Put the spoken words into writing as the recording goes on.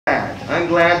I'm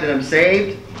glad that I'm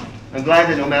saved. I'm glad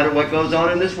that no matter what goes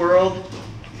on in this world,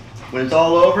 when it's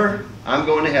all over, I'm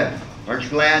going to heaven. Aren't you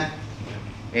glad?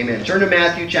 Amen. Turn to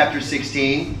Matthew chapter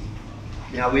 16.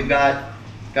 Now we've got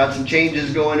some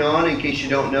changes going on. In case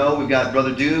you don't know, we've got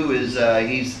Brother Du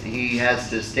he has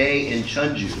to stay in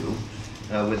Chunju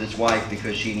with his wife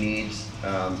because she needs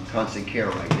constant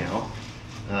care right now.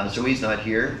 So he's not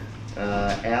here.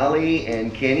 Allie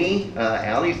and Kenny,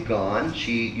 Allie's gone.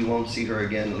 You won't see her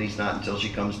again, at least not until she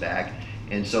comes back.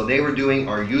 And so they were doing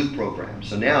our youth program.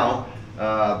 So now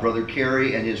Brother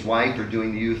Kerry and his wife are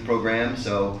doing the youth program.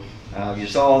 So you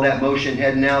saw all that motion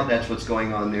heading out. That's what's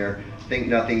going on there. Think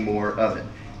nothing more of it.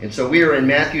 And so we are in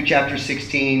Matthew chapter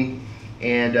 16,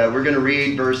 and we're going to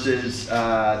read verses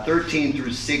 13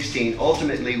 through 16.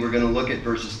 Ultimately, we're going to look at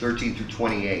verses 13 through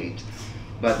 28.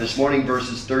 But this morning,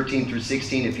 verses 13 through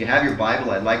 16, if you have your Bible,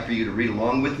 I'd like for you to read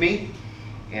along with me.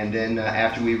 And then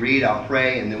after we read, I'll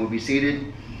pray, and then we'll be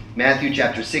seated. Matthew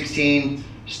chapter 16,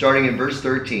 starting in verse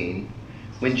 13.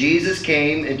 When Jesus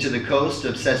came into the coast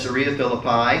of Caesarea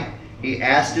Philippi, he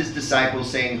asked his disciples,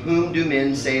 saying, "Whom do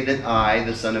men say that I,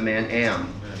 the Son of Man,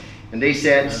 am?" And they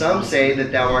said, "Some say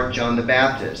that thou art John the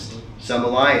Baptist, some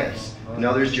Elias, and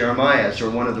others Jeremiah,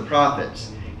 or one of the prophets.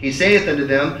 He saith unto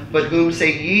them, But whom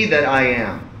say ye that I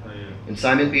am? And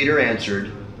Simon Peter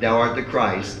answered, Thou art the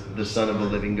Christ, the Son of the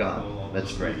living God."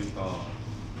 Let's pray.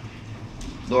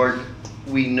 Lord,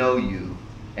 we know you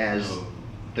as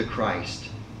the Christ.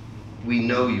 We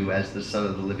know you as the Son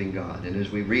of the living God. And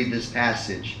as we read this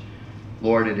passage,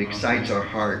 Lord, it excites our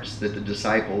hearts that the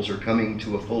disciples are coming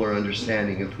to a fuller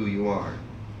understanding of who you are.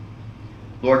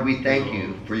 Lord, we thank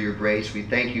you for your grace. We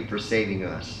thank you for saving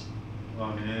us.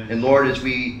 Amen. And Lord, as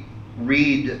we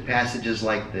read passages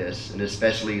like this, and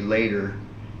especially later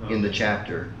in the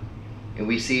chapter, and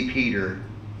we see Peter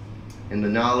and the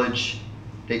knowledge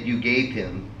that you gave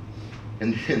him,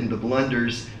 and then the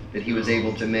blunders that he was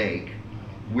able to make,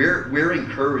 we're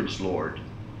encouraged, Lord.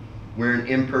 We're an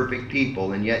imperfect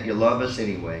people, and yet you love us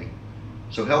anyway.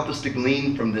 So help us to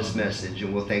glean from this message,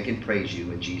 and we'll thank and praise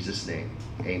you in Jesus' name.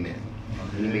 Amen.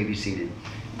 And you may be seated.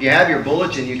 If you have your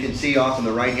bulletin, you can see off on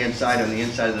the right-hand side, on the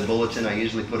inside of the bulletin, I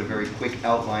usually put a very quick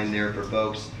outline there for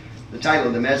folks. The title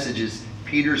of the message is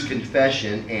Peter's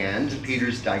Confession and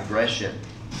Peter's Digression.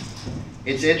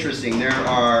 It's interesting. There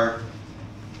are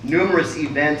numerous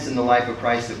events in the life of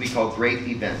Christ that we call great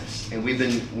events, and we've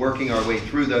been working our way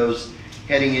through those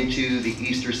heading into the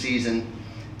Easter season.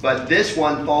 But this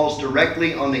one falls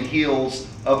directly on the heels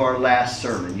of our last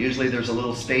sermon. Usually there's a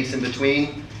little space in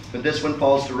between, but this one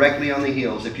falls directly on the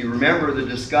heels. If you remember the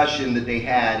discussion that they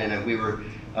had, and we were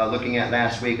looking at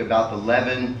last week about the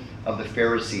leaven of the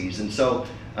Pharisees, and so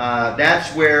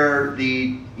that's where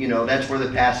the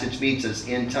passage meets us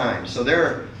in time. So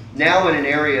they're now in an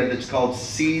area that's called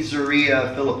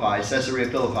Caesarea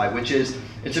Philippi, which is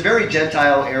it's a very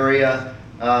Gentile area.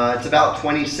 It's about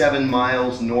 27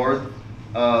 miles north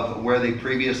of where they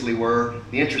previously were.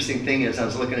 The interesting thing is, I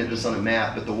was looking at this on a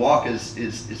map, but the walk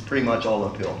is pretty much all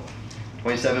uphill.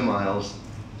 27 miles,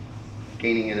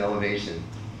 gaining in elevation.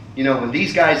 You know, when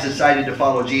these guys decided to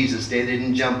follow Jesus, they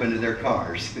didn't jump into their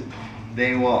cars.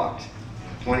 They walked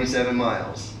 27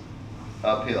 miles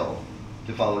uphill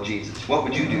to follow Jesus. What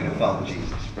would you do to follow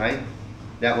Jesus, right?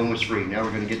 That one was free. Now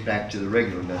we're going to get back to the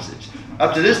regular message.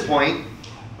 Up to this point,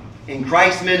 in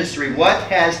Christ's ministry, what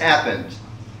has happened?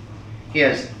 He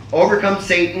has overcome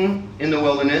Satan in the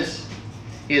wilderness.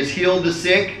 He has healed the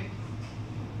sick,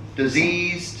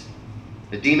 diseased,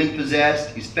 the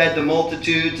demon-possessed. He's fed the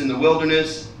multitudes in the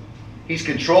wilderness. He's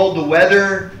controlled the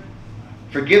weather,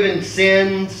 forgiven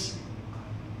sins.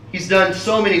 He's done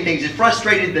so many things. He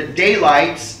frustrated the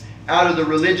daylights out of the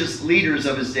religious leaders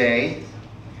of his day.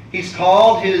 He's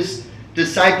called his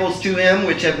disciples to him,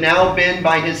 which have now been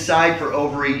by his side for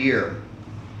over a year.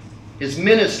 His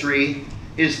ministry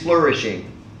is flourishing.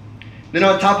 Then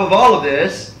on top of all of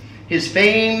this, his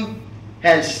fame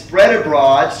has spread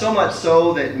abroad, so much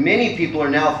so that many people are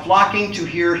now flocking to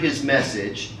hear his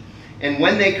message. And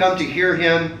when they come to hear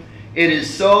him, it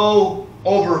is so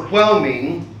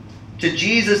overwhelming to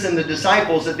Jesus and the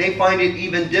disciples that they find it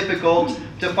even difficult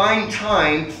to find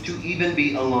time to even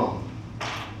be alone.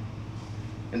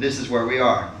 And this is where we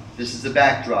are. This is the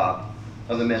backdrop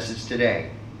of the message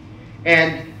today.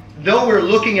 And though we're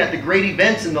looking at the great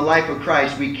events in the life of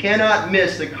Christ, we cannot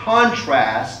miss the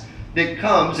contrast that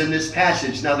comes in this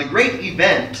passage. Now, the great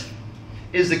event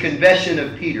is the confession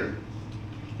of Peter.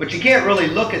 But you can't really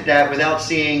look at that without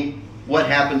seeing what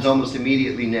happens almost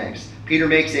immediately next. Peter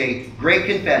makes a great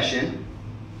confession,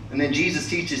 and then Jesus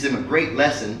teaches him a great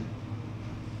lesson,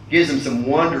 gives him some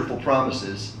wonderful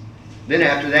promises. Then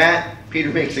after that, Peter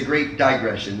makes a great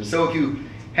digression. So if you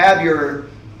have your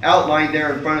outline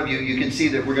there in front of you, you can see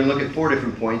that we're going to look at 4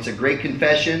 different points. A great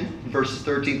confession, verses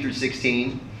 13 through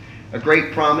 16. A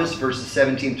great promise, verses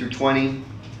 17 through 20.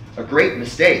 A great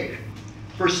mistake,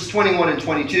 verses 21 and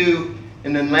 22.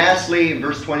 And then lastly, in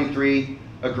verse 23,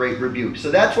 a great rebuke.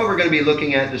 So that's what we're going to be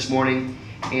looking at this morning.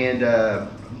 And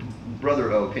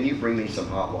Brother O, can you bring me some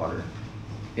hot water?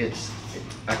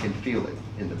 I can feel it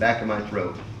in the back of my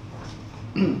throat.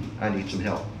 I need some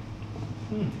help.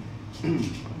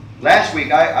 Last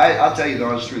week, I'll tell you the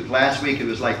honest truth. Last week, it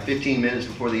was like 15 minutes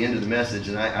before the end of the message,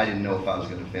 and I didn't know if I was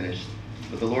going to finish.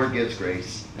 But the Lord gives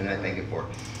grace, and I thank Him for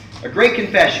it. A great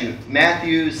confession,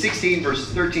 Matthew 16,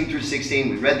 verses 13 through 16.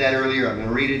 We read that earlier. I'm going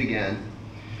to read it again.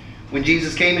 When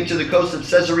Jesus came into the coast of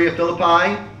Caesarea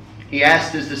Philippi, He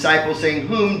asked His disciples, saying,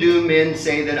 "Whom do men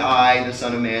say that I, the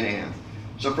Son of Man, am?"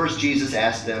 So first Jesus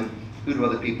asked them, "Who do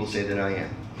other people say that I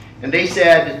am?" And they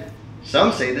said,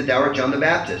 "Some say that thou art John the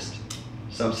Baptist.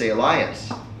 Some say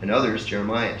Elias, and others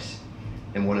Jeremiah,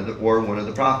 and one of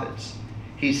the prophets."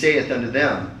 He saith unto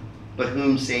them, "But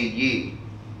whom say ye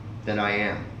that I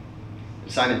am?"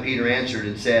 And Simon Peter answered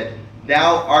and said,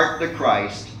 "Thou art the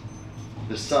Christ,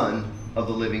 the Son of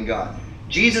the living God."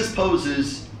 Jesus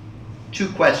poses 2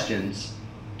 questions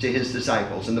to His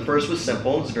disciples. And the first was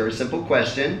simple. It's a very simple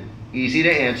question, easy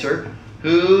to answer.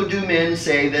 Who do men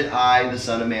say that I, the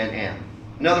Son of Man, am?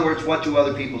 In other words, what do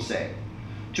other people say?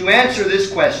 To answer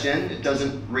this question, it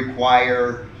doesn't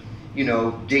require,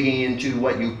 digging into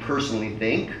what you personally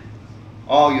think.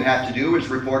 All you have to do is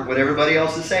report what everybody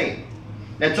else is saying.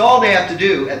 That's all they have to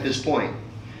do at this point.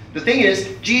 The thing is,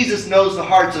 Jesus knows the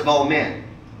hearts of all men.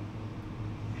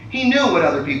 He knew what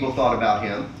other people thought about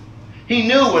Him. He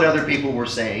knew what other people were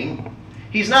saying.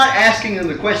 He's not asking them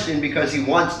the question because He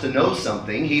wants to know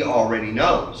something He already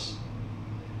knows.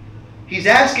 He's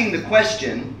asking the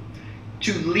question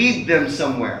to lead them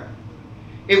somewhere.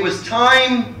 It was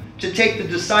time to take the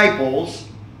disciples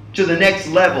to the next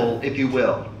level, if you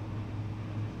will.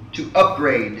 To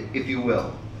upgrade, if you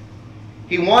will.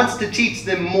 He wants to teach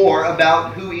them more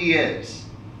about who He is.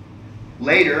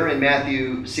 Later in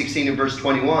Matthew 16 and verse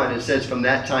 21, it says, "From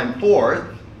that time forth,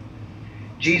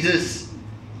 Jesus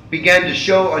began to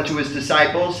show unto His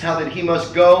disciples how that He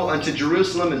must go unto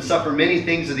Jerusalem and suffer many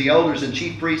things of the elders and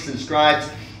chief priests and scribes,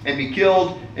 and be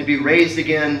killed and be raised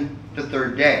again the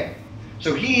 3rd day."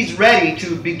 So He's ready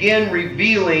to begin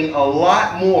revealing a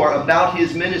lot more about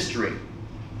His ministry.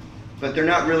 But they're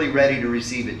not really ready to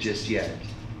receive it just yet.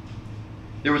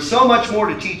 There was so much more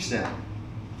to teach them.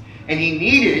 And He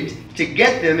needed to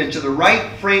get them into the right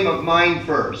frame of mind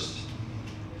first.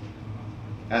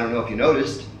 I don't know if you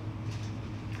noticed,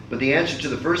 but the answer to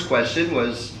the first question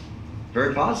was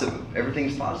very positive.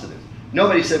 Everything's positive.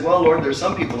 Nobody said, "Well, Lord, there's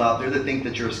some people out there that think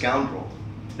that you're a scoundrel."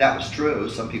 That was true.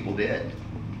 Some people did.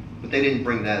 But they didn't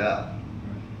bring that up.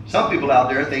 Some people out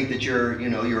there think that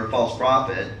you're a false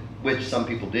prophet, which some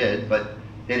people did, but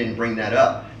they didn't bring that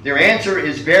up. Their answer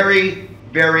is very,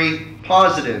 very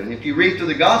positive. And if you read through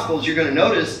the Gospels, you're going to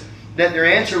notice that their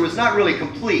answer was not really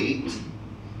complete.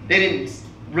 They didn't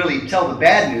really tell the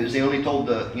bad news. They only told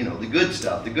the good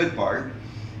stuff, the good part.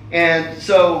 And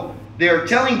so they're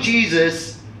telling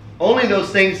Jesus only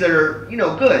those things that are,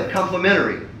 good,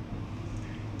 complimentary.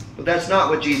 But that's not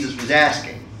what Jesus was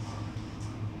asking.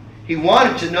 He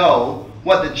wanted to know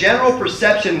what the general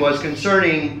perception was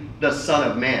concerning the Son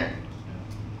of Man.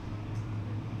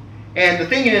 And the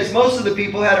thing is, most of the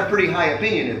people had a pretty high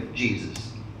opinion of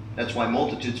Jesus. That's why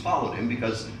multitudes followed Him,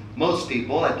 because most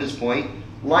people at this point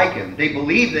like Him. They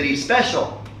believe that He's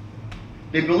special.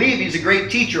 They believe He's a great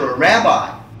teacher or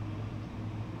rabbi.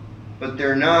 But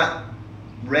they're not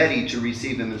ready to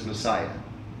receive Him as Messiah.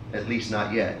 At least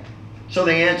not yet. So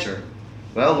they answer,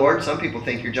 "Well, Lord, some people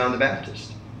think you're John the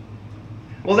Baptist."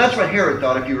 Well, that's what Herod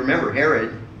thought. If you remember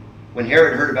Herod, when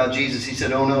Herod heard about Jesus, he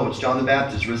said, "Oh no, it's John the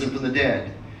Baptist risen from the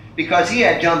dead." Because he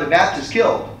had John the Baptist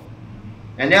killed.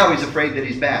 And now he's afraid that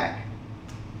he's back.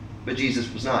 But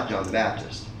Jesus was not John the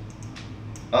Baptist.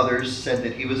 Others said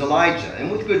that He was Elijah.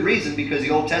 And with good reason, because the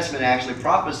Old Testament actually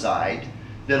prophesied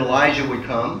that Elijah would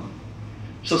come.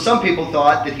 So some people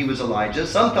thought that He was Elijah.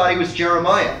 Some thought He was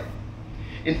Jeremiah.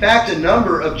 In fact, a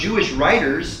number of Jewish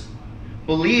writers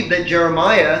believed that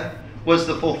Jeremiah was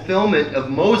the fulfillment of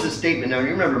Moses' statement. Now, you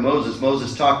remember Moses.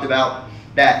 Moses talked about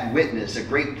that witness, a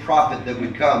great prophet that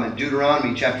would come in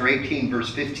Deuteronomy chapter 18,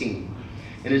 verse 15.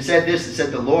 And it said this, it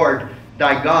said, "The Lord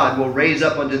thy God will raise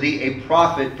up unto thee a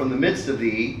prophet from the midst of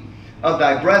thee, of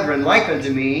thy brethren like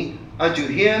unto me, unto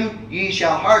him ye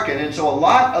shall hearken." And so a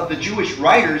lot of the Jewish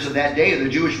writers of that day, or the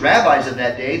Jewish rabbis of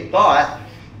that day, thought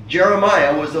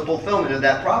Jeremiah was the fulfillment of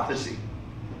that prophecy.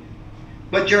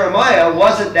 But Jeremiah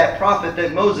wasn't that prophet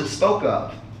that Moses spoke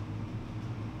of.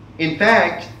 In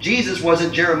fact, Jesus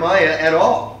wasn't Jeremiah at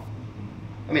all.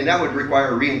 I mean, that would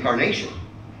require reincarnation.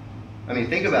 I mean,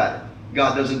 think about it.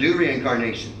 God doesn't do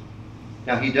reincarnation.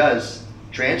 Now, he does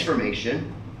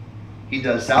transformation. He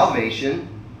does salvation.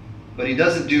 But he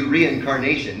doesn't do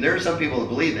reincarnation. There are some people that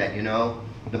believe that, you know.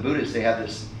 The Buddhists, they have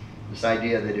this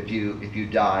idea that if you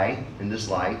die in this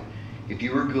life, if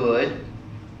you were good,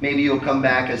 maybe you'll come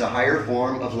back as a higher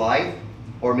form of life,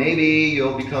 or maybe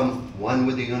you'll become one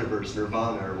with the universe,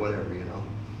 nirvana, or whatever, you know.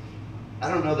 I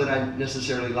don't know that I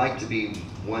necessarily like to be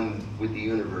one with the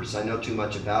universe. I know too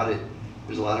much about it.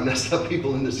 There's a lot of messed up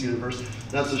people in this universe.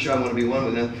 Not so sure I want to be one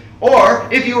with them. Or,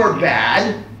 if you are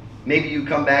bad, maybe you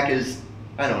come back as,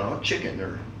 I don't know, a chicken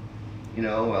or, you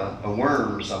know, a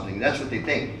worm or something. That's what they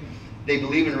think. They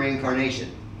believe in reincarnation.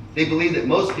 They believe that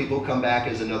most people come back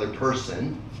as another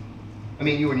person. I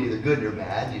mean, you were neither good nor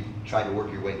bad. You tried to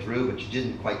work your way through, but you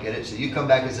didn't quite get it. So you come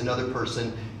back as another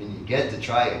person, and you get to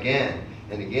try again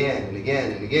and again and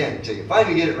again and again until you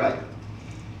finally get it right.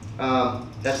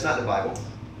 That's not the Bible.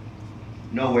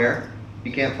 Nowhere.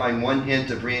 You can't find one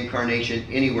hint of reincarnation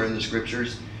anywhere in the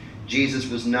Scriptures. Jesus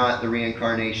was not the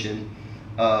reincarnation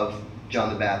of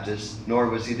John the Baptist, nor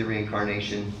was he the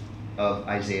reincarnation of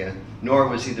Isaiah, nor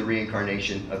was he the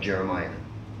reincarnation of Jeremiah.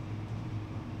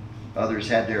 Others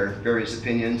had their various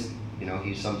opinions. You know,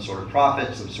 he's some sort of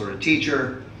prophet, some sort of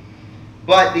teacher.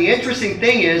 But the interesting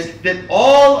thing is that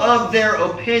all of their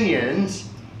opinions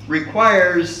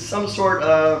requires some sort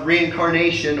of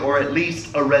reincarnation or at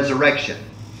least a resurrection.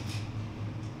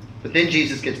 But then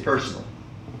Jesus gets personal.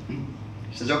 He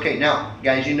says, okay, now,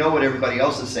 guys, you know what everybody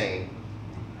else is saying.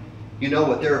 You know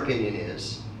what their opinion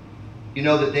is. You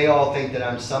know that they all think that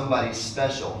I'm somebody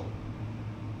special.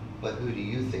 But who do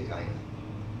you think I am?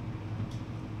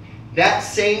 That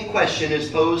same question is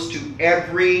posed to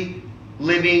every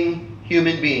living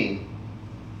human being.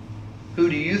 Who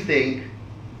do you think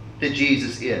that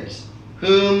Jesus is?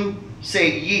 Whom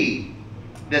say ye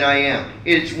that I am?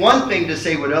 It's one thing to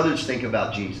say what others think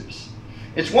about Jesus.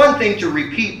 It's one thing to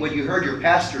repeat what you heard your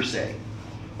pastor say,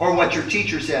 or what your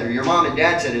teacher said, or your mom and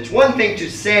dad said. It's one thing to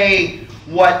say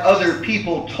what other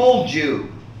people told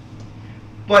you.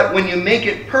 But when you make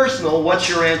it personal, what's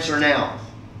your answer now?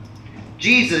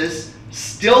 Jesus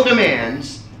still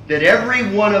demands that every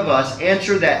one of us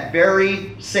answer that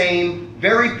very same,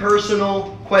 very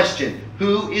personal question.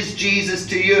 Who is Jesus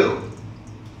to you?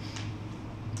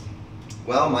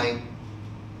 Well, my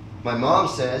mom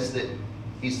says that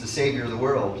he's the Savior of the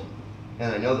world,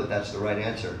 and I know that that's the right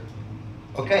answer.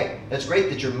 Okay, that's great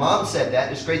that your mom said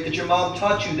that. It's great that your mom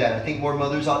taught you that. I think more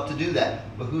mothers ought to do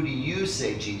that. But who do you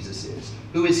say Jesus is?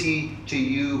 Who is he to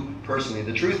you personally?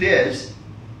 The truth is,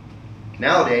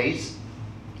 nowadays,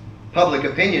 public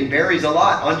opinion varies a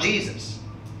lot on Jesus.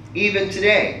 Even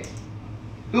today.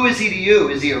 Who is he to you?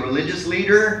 Is he a religious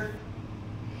leader?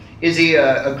 Is he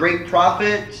a great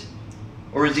prophet?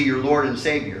 Or is he your Lord and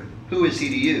Savior? Who is he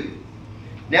to you?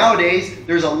 Nowadays,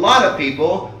 there's a lot of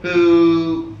people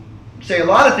who say a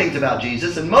lot of things about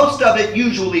Jesus, and most of it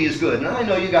usually is good. And I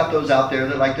know you got those out there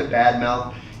that like to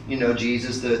badmouth, you know,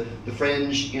 Jesus, the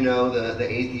fringe, you know, the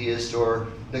atheist or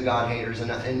the God haters.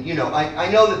 And you know, I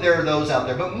know that there are those out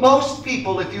there. But most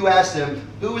people, if you ask them,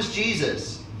 who is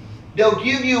Jesus? They'll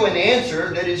give you an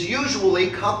answer that is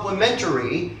usually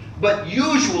complimentary, but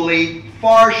usually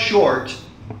far short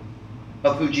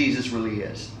of who Jesus really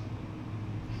is.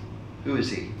 Who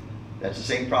is he? That's the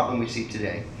same problem we see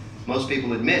today. Most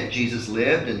people admit Jesus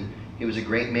lived and he was a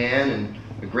great man and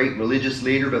a great religious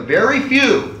leader, but very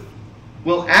few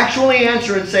will actually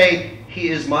answer and say, he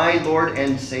is my Lord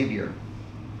and Savior.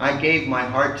 I gave my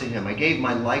heart to him. I gave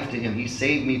my life to him. He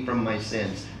saved me from my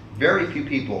sins. Very few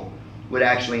people would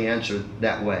actually answer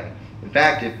that way. In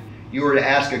fact, if you were to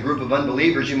ask a group of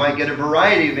unbelievers, you might get a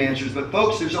variety of answers. But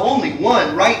folks, there's only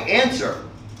one right answer.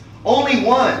 Only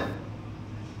one.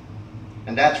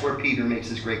 And that's where Peter makes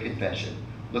his great confession.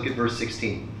 Look at verse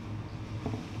 16.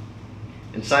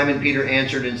 And Simon Peter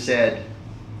answered and said,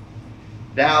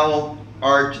 Thou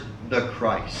art the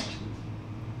Christ,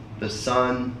 the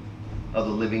Son of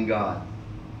the living God.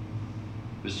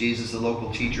 Was Jesus a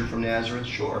local teacher from Nazareth?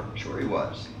 Sure he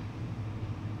was.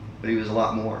 But he was a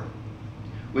lot more.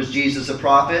 Was Jesus a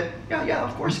prophet? Yeah,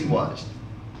 of course he was.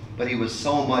 But he was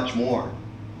so much more.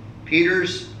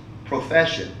 Peter's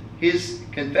profession, his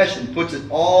confession, puts it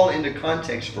all into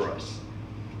context for us.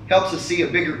 Helps us see a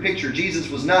bigger picture. Jesus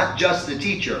was not just a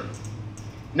teacher,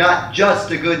 not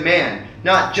just a good man,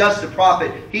 not just a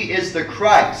prophet. He is the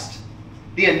Christ,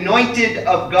 the anointed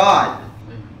of God.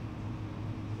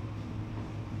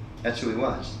 That's who he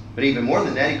was. But even more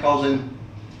than that, he calls him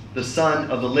the Son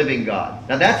of the living God.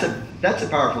 Now that's a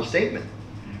powerful statement.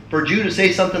 For a Jew to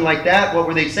say something like that, what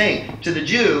were they saying? To the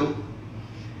Jew,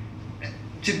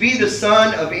 to be the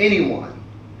son of anyone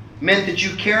meant that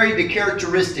you carried the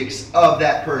characteristics of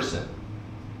that person.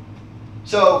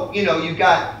 So, you've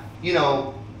got,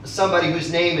 somebody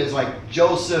whose name is like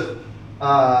Joseph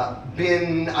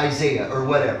bin Isaiah or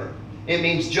whatever. It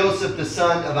means Joseph, the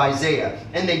son of Isaiah.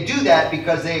 And they do that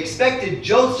because they expected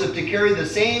Joseph to carry the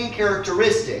same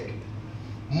characteristic,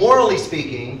 morally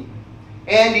speaking,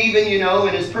 and even,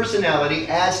 in his personality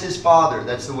as his father.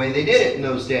 That's the way they did it in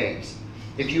those days.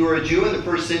 If you were a Jew in the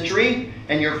first century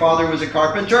and your father was a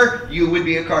carpenter, you would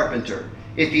be a carpenter.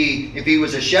 If he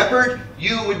was a shepherd,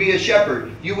 you would be a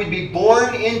shepherd. You would be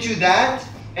born into that,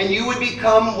 and you would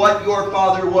become what your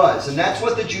father was. And that's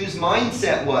what the Jews'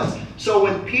 mindset was. So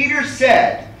when Peter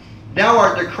said, "Thou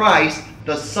art the Christ,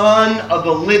 the Son of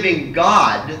the living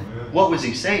God," what was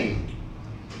he saying?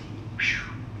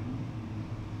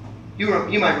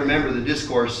 You might remember the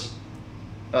discourse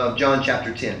of John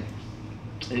chapter 10.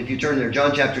 And if you turn there,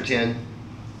 John chapter 10,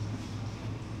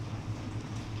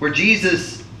 where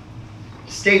Jesus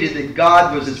stated that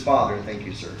God was his Father. Thank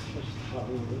you, sir.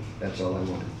 That's all I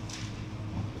wanted.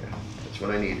 Yeah, that's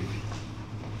what I needed.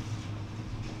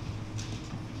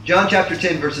 John chapter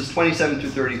 10, verses 27 through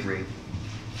 33.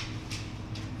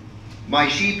 "My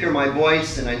sheep hear my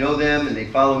voice, and I know them, and they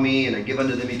follow me, and I give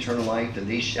unto them eternal life, and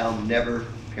they shall never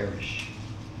perish."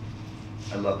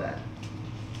 I love that.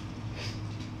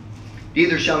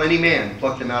 "Neither shall any man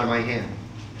pluck them out of my hand.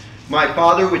 My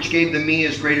Father which gave them me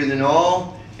is greater than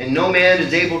all, and no man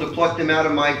is able to pluck them out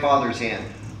of my Father's hand.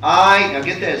 Now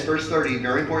get this, verse 30,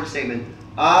 very important statement.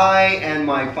 I and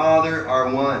my Father are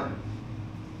one."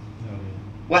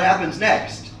 What happens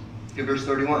next? Look at verse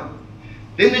 31.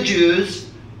 "Then the Jews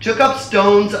took up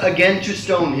stones again to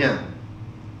stone him."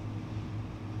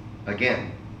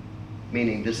 Again,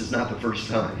 meaning this is not the first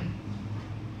time.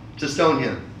 To stone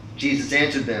him. Jesus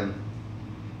answered them,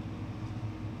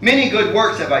 "Many good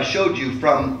works have I showed you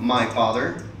from my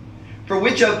Father. For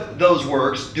which of those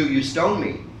works do you stone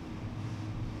me?"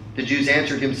 The Jews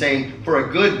answered him, saying, "For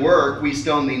a good work we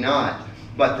stone thee not,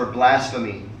 but for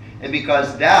blasphemy, and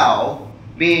because thou,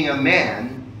 being a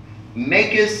man,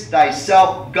 makest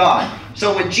thyself God."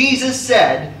 So when Jesus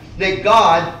said that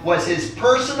God was his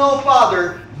personal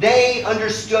Father, they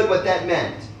understood what that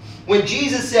meant. When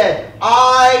Jesus said,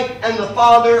 "I and the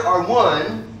Father are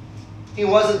one," he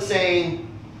wasn't saying,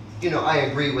 "I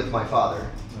agree with my Father."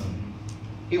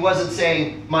 He wasn't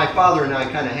saying, "My Father and I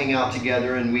kind of hang out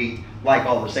together and we like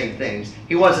all the same things."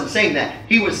 He wasn't saying that.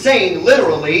 He was saying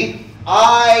literally,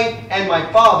 "I and my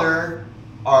Father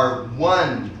are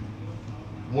one."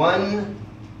 One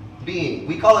being.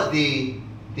 We call it the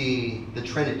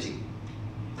Trinity.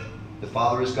 The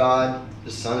Father is God,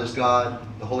 the Son is God,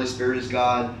 the Holy Spirit is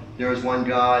God. There is one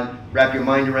God. Wrap your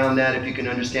mind around that. If you can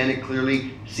understand it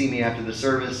clearly, see me after the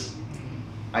service.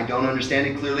 I don't understand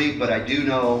it clearly, but I do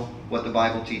know what the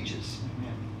Bible teaches.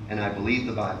 And I believe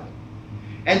the Bible.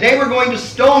 And they were going to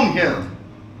stone him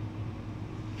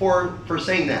for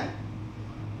saying that.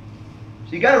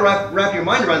 So you got to wrap your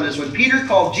mind around this. When Peter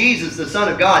called Jesus the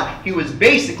Son of God, he was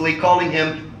basically calling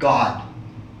him God.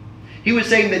 He was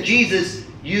saying that Jesus,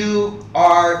 you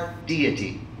are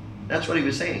deity. That's what he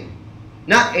was saying.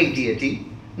 Not a deity,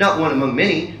 not one among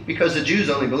many, because the Jews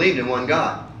only believed in one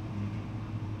God.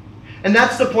 And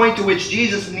that's the point to which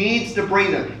Jesus needs to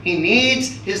bring them. He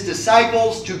needs his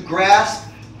disciples to grasp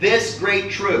this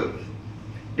great truth.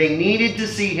 They needed to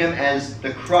see him as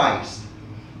the Christ,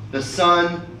 the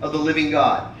Son of the living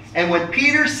God. And when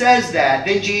Peter says that,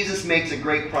 then Jesus makes a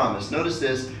great promise. Notice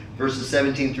this, verses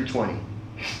 17 through 20.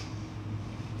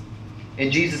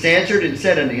 "And Jesus answered and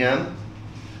said unto him,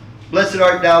 Blessed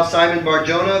art thou, Simon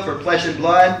Bar-Jonah, for flesh and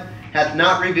blood hath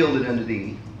not revealed it unto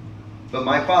thee, but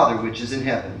my Father which is in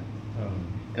heaven.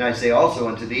 And I say also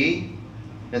unto thee,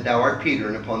 that thou art Peter,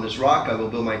 and upon this rock I will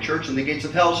build my church, and the gates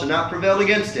of hell shall not prevail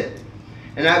against it.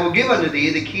 And I will give unto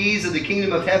thee the keys of the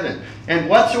kingdom of heaven. And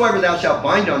whatsoever thou shalt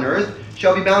bind on earth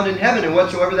shall be bound in heaven, and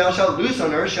whatsoever thou shalt loose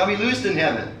on earth shall be loosed in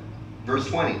heaven." Verse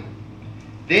 20.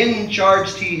 "Then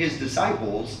charged he his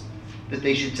disciples that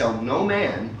they should tell no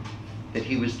man that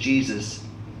he was Jesus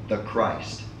the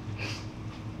Christ."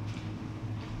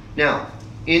 Now,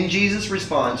 in Jesus'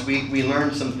 response, we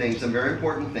learned some things, some very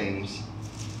important things,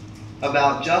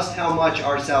 about just how much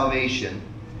our salvation,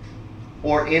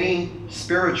 or any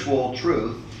spiritual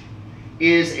truth,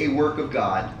 is a work of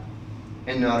God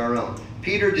and not our own.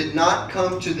 Peter did not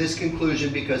come to this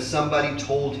conclusion because somebody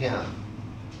told him.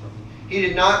 He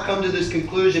did not come to this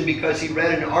conclusion because he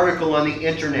read an article on the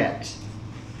internet.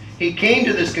 He came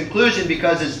to this conclusion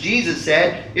because, as Jesus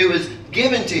said, it was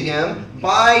given to him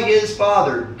by his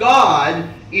Father. God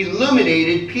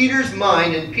illuminated Peter's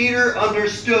mind, and Peter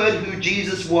understood who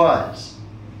Jesus was.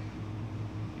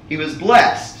 He was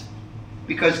blessed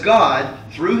because God,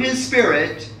 through his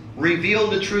Spirit,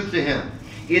 revealed the truth to him.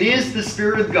 It is the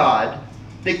Spirit of God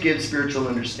that gives spiritual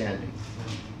understanding.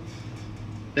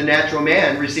 The natural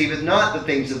man receiveth not the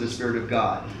things of the Spirit of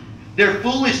God. They're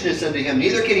foolishness unto him,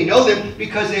 neither can he know them,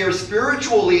 because they are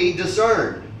spiritually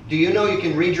discerned. Do you know you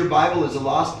can read your Bible as a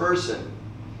lost person?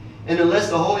 And unless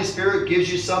the Holy Spirit gives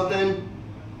you something,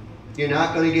 you're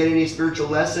not going to get any spiritual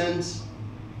lessons.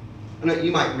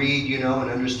 You might read, and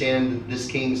understand this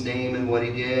king's name and what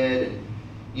he did.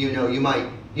 And,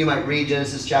 you might read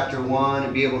Genesis chapter 1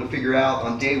 and be able to figure out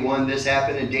on day 1 this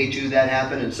happened, and day 2 that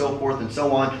happened, and so forth and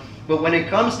so on. But when it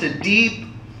comes to deep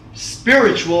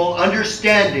spiritual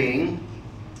understanding,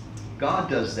 God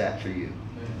does that for you.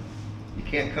 You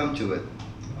can't come to it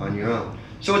on your own.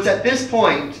 So it's at this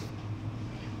point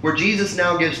where Jesus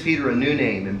now gives Peter a new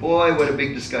name. And boy, what a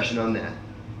big discussion on that.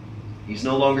 He's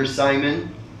no longer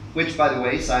Simon, which, by the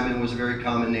way, Simon was a very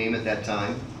common name at that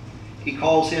time. He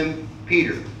calls him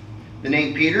Peter. The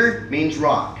name Peter means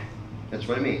rock. That's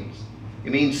what it means.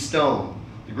 It means stone.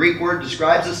 The Greek word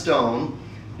describes a stone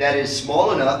that is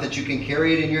small enough that you can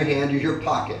carry it in your hand or your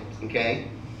pocket. Okay?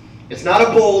 It's not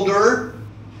a boulder,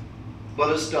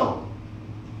 but a stone.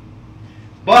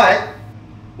 But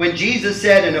when Jesus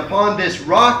said, "And upon this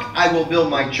rock I will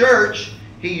build my church,"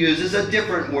 he uses a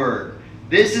different word.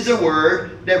 This is a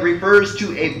word that refers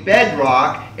to a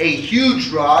bedrock, a huge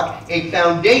rock, a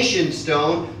foundation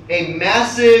stone, a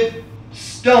massive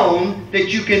stone that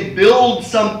you can build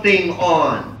something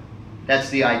on. That's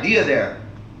the idea there.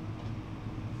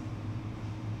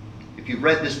 If you've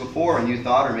read this before and you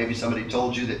thought, or maybe somebody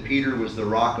told you, that Peter was the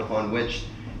rock upon which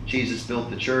Jesus built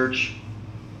the church,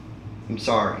 I'm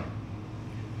sorry.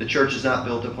 The church is not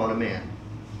built upon a man.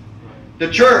 The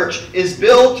church is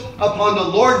built upon the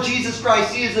Lord Jesus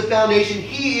Christ. He is the foundation.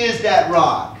 He is that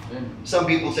rock. Some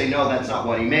people say, no, that's not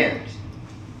what he meant.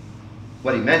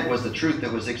 What he meant was the truth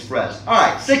that was expressed. All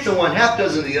right, 6 of one, half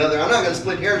dozen of the other. I'm not going to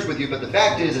split hairs with you, but the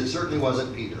fact is, it certainly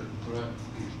wasn't Peter.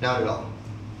 Not at all.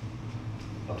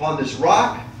 Upon this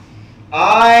rock,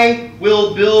 I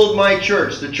will build my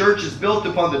church. The church is built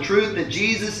upon the truth that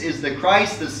Jesus is the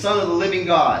Christ, the Son of the living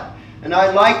God. And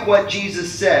I like what Jesus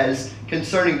says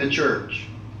concerning the church.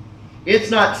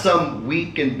 It's not some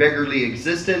weak and beggarly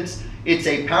existence. It's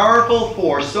a powerful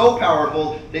force, so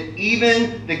powerful that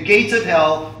even the gates of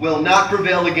hell will not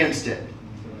prevail against it.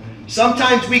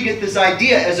 Sometimes we get this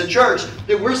idea as a church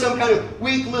that we're some kind of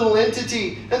weak little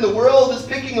entity and the world is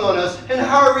picking on us, and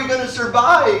how are we going to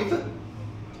survive?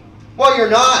 Well, you're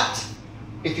not,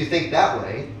 if you think that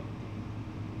way.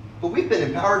 But we've been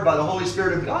empowered by the Holy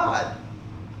Spirit of God.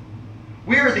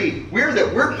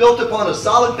 We're built upon a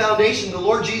solid foundation, the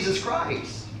Lord Jesus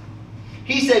Christ.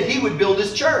 He said he would build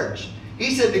his church.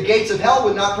 He said the gates of hell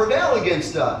would not prevail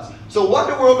against us. So what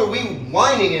in the world are we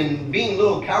whining and being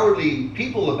little cowardly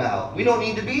people about? We don't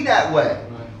need to be that way.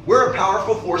 We're a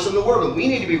powerful force in the world, and we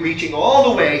need to be reaching all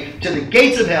the way to the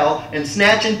gates of hell and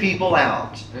snatching people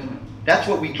out. Amen. That's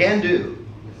what we can do,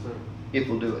 if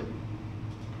we'll do it.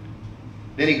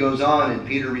 Then he goes on, and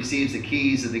Peter receives the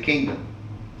keys of the kingdom.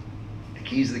 The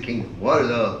keys of the kingdom. What are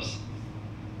those?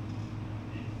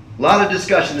 A lot of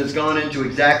discussion has gone into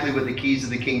exactly what the keys of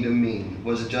the kingdom mean.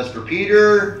 Was it just for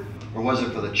Peter? Or was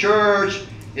it for the church?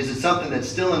 Is it something that's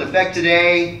still in effect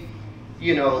today?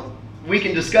 We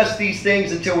can discuss these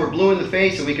things until we're blue in the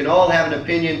face, and we can all have an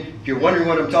opinion. If you're wondering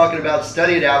what I'm talking about,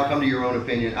 study it out, come to your own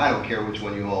opinion. I don't care which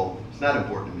one you hold. It's not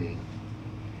important to me.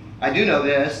 I do know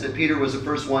this, that Peter was the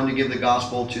first one to give the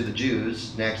gospel to the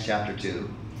Jews in Acts chapter 2.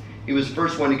 He was the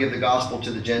first one to give the gospel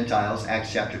to the Gentiles,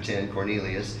 Acts chapter 10,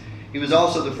 Cornelius. He was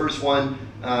also the first one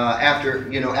after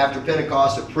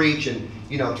Pentecost to preach, and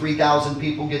 3,000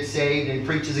 people get saved, and he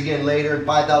preaches again later, and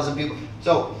 5,000 people.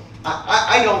 So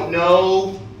I don't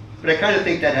know, but I kind of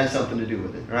think that has something to do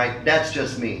with it. All right, that's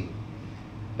just me.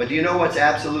 But do you know what's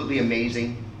absolutely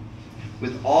amazing?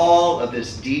 With all of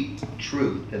this deep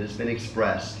truth that has been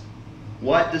expressed,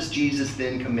 what does Jesus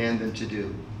then command them to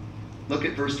do? Look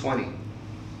at verse 20.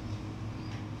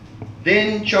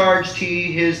 Then charged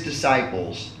he his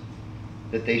disciples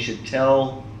that they should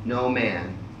tell no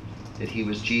man that he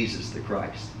was Jesus the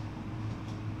Christ.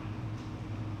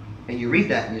 And you read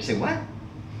that and you say, what?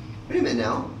 Wait a minute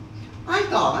now. I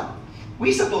thought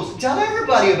we're supposed to tell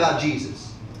everybody about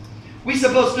Jesus. We're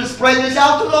supposed to spread this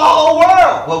out to the whole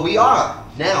world. Well, we are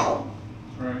now.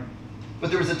 Right. But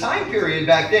there was a time period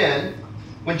back then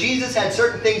when Jesus had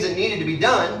certain things that needed to be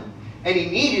done, And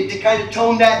he needed to kind of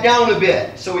tone that down a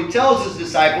bit. So he tells his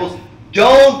disciples,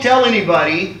 don't tell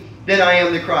anybody that I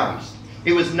am the Christ.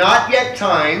 It was not yet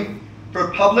time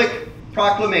for public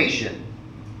proclamation.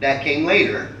 That came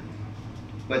later,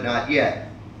 but not yet.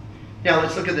 Now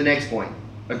let's look at the next point.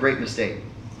 A great mistake.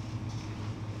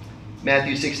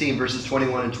 Matthew 16, verses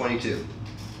 21 and 22.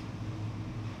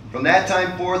 From that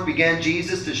time forth began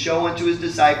Jesus to show unto his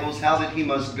disciples how that he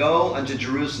must go unto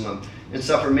Jerusalem and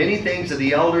suffer many things of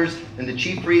the elders and the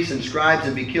chief priests and scribes,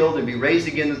 and be killed and be raised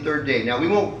again the third day. Now we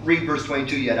won't read verse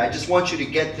 22 yet. I just want you to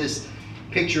get this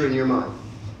picture in your mind.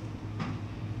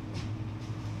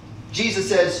 Jesus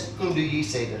says, whom do ye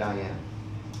say that I am?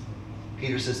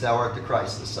 Peter says, thou art the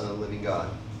Christ, the Son of the living God.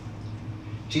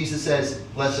 Jesus says,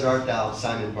 blessed art thou,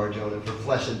 Simon Bar-Jonah, for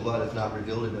flesh and blood hath not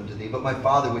revealed it unto thee, but my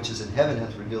Father which is in heaven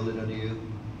hath revealed it unto you.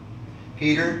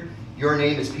 Peter, your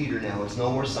name is Peter now. It's no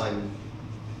more Simon.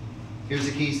 Here's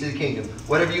the keys to the kingdom.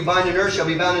 Whatever you bind on earth shall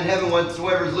be bound in heaven.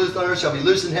 Whatsoever is loosed on earth shall be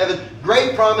loosed in heaven.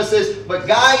 Great promises, but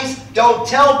guys, don't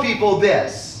tell people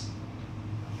this.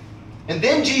 And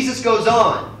then Jesus goes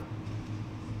on.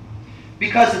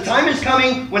 Because the time is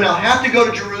coming when I'll have to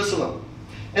go to Jerusalem.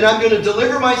 And I'm going to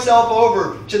deliver myself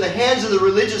over to the hands of the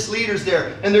religious leaders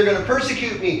there. And they're going to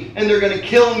persecute me. And they're going to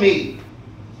kill me.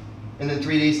 And then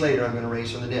 3 days later, I'm going to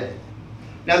raise from the dead.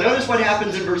 Now notice what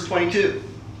happens in verse 22.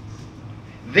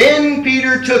 Then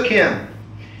Peter took him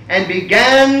and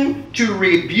began to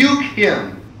rebuke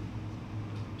him,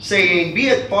 saying, be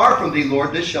it far from thee,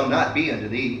 Lord, this shall not be unto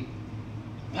thee.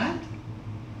 What?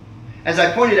 As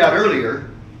I pointed out earlier,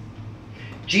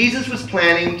 Jesus was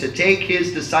planning to take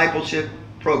his discipleship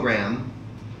program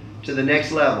to the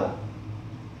next level.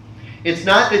 It's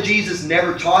not that Jesus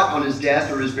never taught on his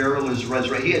death or his burial or his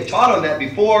resurrection. He had taught on that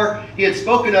before. He had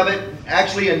spoken of it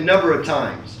actually a number of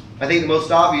times. I think the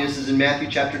most obvious is in Matthew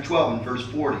chapter 12 and verse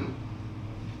 40,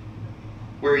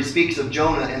 where he speaks of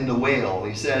Jonah and the whale.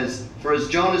 He says, for as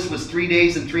Jonas was 3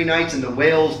 days and 3 nights in the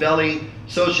whale's belly,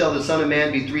 so shall the Son of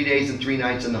Man be 3 days and 3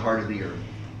 nights in the heart of the earth.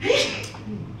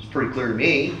 It's pretty clear to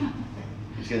me.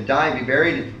 He's going to die and be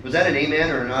buried. Was that an amen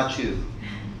or an achu?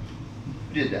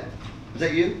 Who did that? Was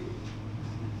that you?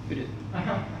 Who did?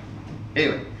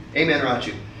 Anyway, amen or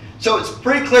achu. So it's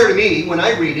pretty clear to me when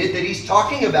I read it that he's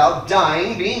talking about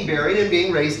dying, being buried, and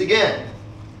being raised again.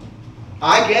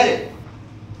 I get it.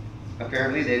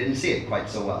 Apparently they didn't see it quite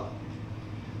so well.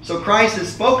 So Christ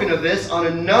has spoken of this on a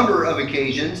number of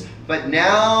occasions, but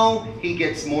now he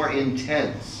gets more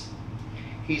intense.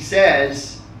 He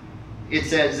says, it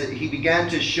says that he began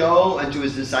to show unto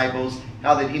his disciples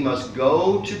how that he must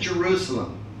go to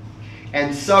Jerusalem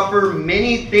and suffer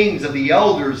many things of the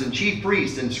elders and chief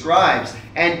priests and scribes,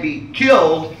 and be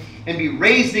killed and be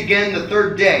raised again the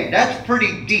third day. That's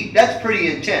pretty deep. That's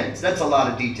pretty intense. That's a lot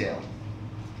of detail.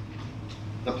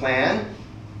 The plan,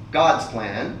 God's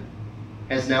plan,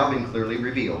 has now been clearly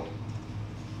revealed.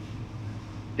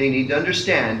 They need to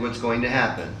understand what's going to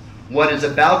happen. What is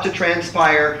about to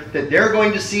transpire that they're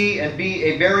going to see and be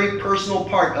a very personal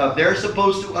part of. They're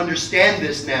supposed to understand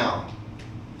this now.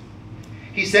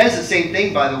 He says the same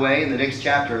thing, by the way, in the next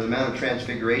chapter, the Mount of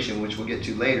Transfiguration, which we'll get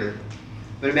to later.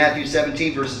 But in Matthew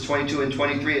 17, verses 22 and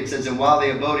 23, it says, and while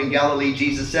they abode in Galilee,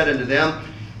 Jesus said unto them,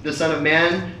 the Son of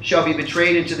Man shall be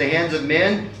betrayed into the hands of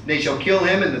men. They shall kill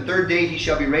him, and the third day he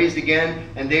shall be raised again.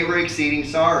 And they were exceeding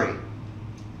sorry.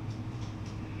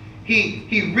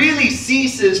 He really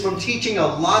ceases from teaching a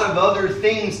lot of other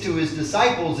things to his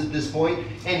disciples at this point,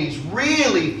 and he's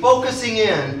really focusing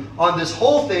in on this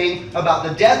whole thing about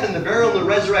the death and the burial and the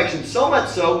resurrection, so much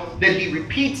so that he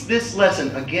repeats this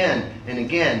lesson again and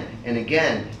again and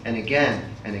again and again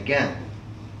and again.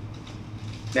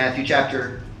 Matthew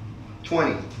chapter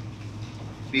 20.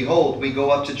 Behold, we go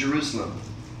up to Jerusalem,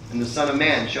 and the Son of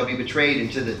Man shall be betrayed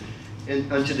unto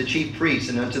the chief priests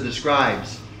and unto the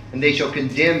scribes. And they shall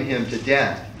condemn him to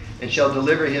death, and shall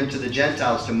deliver him to the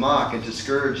Gentiles to mock and to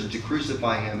scourge and to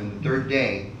crucify him. And the third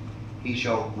day he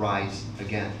shall rise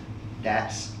again.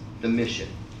 That's the mission.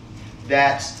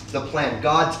 That's the plan.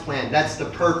 God's plan. That's the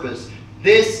purpose.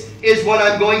 This is what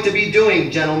I'm going to be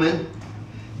doing, gentlemen.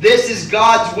 This is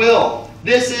God's will.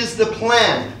 This is the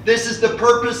plan. This is the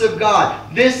purpose of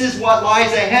God. This is what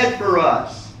lies ahead for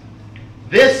us.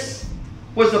 This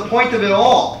was the point of it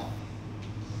all.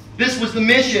 This was the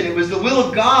mission. It was the will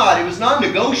of God. It was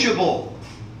non-negotiable.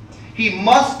 He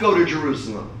must go to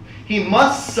Jerusalem. He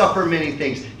must suffer many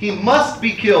things. He must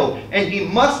be killed. And he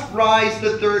must rise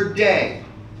the third day.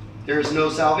 There is no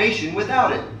salvation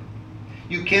without it.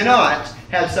 You cannot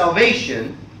have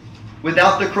salvation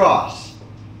without the cross.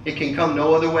 It can come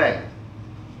no other way.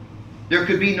 There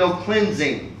could be no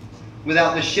cleansing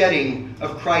without the shedding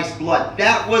of Christ's blood.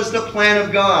 That was the plan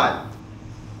of God.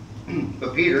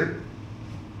 But Peter,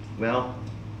 well,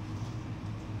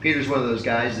 Peter's one of those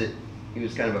guys that he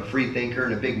was kind of a free thinker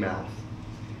and a big mouth.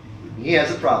 He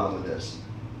has a problem with this.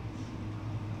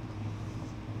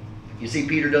 You see,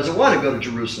 Peter doesn't want to go to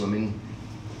Jerusalem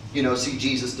and, see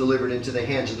Jesus delivered into the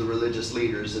hands of the religious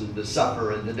leaders and to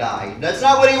suffer and to die. That's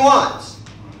not what he wants.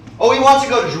 Oh, he wants to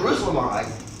go to Jerusalem, all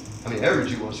right. I mean, every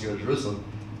Jew wants to go to Jerusalem.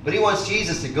 But he wants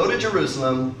Jesus to go to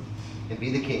Jerusalem and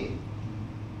be the king.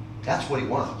 That's what he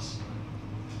wants.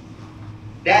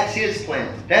 That's his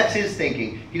plan. That's his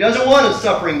thinking. He doesn't want a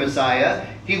suffering Messiah.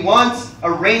 He wants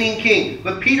a reigning king.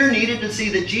 But Peter needed to see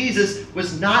that Jesus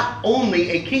was not only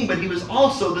a king, but he was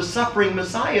also the suffering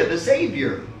Messiah, the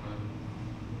Savior.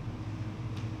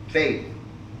 Faith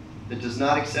that does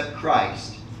not accept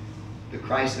Christ, the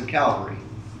Christ of Calvary,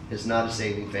 is not a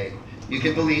saving faith. You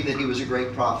can believe that he was a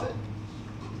great prophet.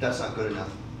 That's not good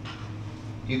enough.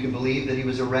 You can believe that he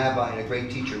was a rabbi and a great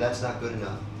teacher. That's not good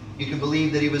enough. You can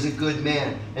believe that he was a good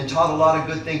man and taught a lot of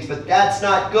good things, but that's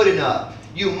not good enough.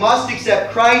 You must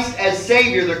accept Christ as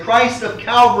Savior, the Christ of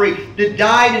Calvary that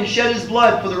died and shed his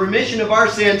blood for the remission of our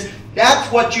sins.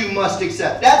 That's what you must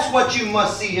accept. That's what you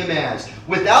must see him as.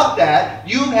 Without that,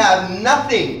 you have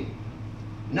nothing.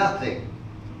 Nothing.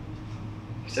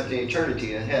 Except an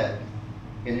eternity ahead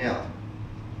in hell.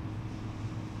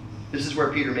 This is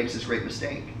where Peter makes this great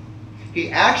mistake. He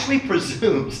actually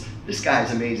presumes, this guy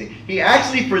is amazing, he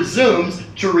actually presumes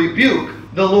to rebuke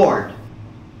the Lord,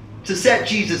 to set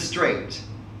Jesus straight,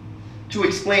 to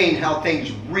explain how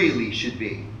things really should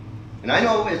be. And I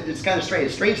know it's kind of strange.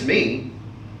 It's strange to me.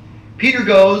 Peter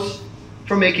goes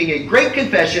from making a great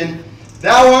confession,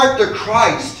 "Thou art the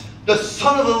Christ, the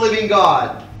Son of the living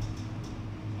God."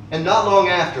 And not long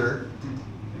after,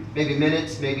 maybe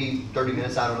minutes, maybe 30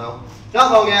 minutes, I don't know.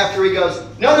 Not long after, he goes,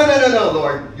 no,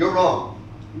 Lord, you're wrong.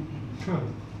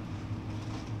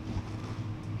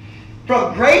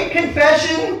 From great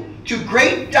confession to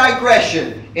great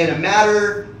digression in a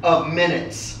matter of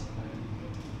minutes.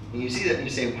 And you see that and you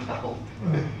say, wow,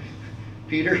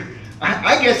 Peter,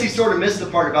 I guess he sort of missed the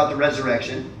part about the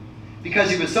resurrection because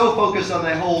he was so focused on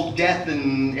that whole death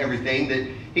and everything that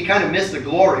he kind of missed the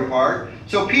glory part.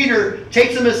 So Peter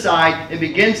takes him aside and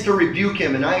begins to rebuke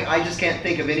him. And I just can't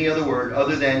think of any other word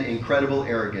other than incredible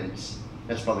arrogance.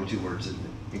 That's probably 2 words, isn't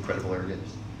it? Incredible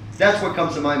arrogance. That's what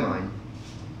comes to my mind.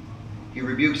 He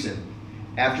rebukes him.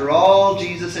 After all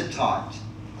Jesus had taught,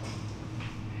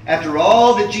 after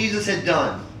all that Jesus had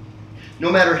done,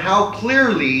 no matter how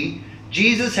clearly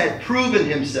Jesus had proven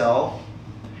himself,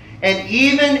 and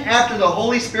even after the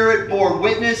Holy Spirit bore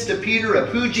witness to Peter of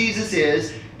who Jesus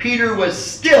is, Peter was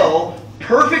still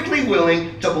perfectly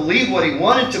willing to believe what he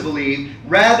wanted to believe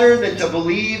rather than to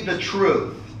believe the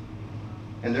truth.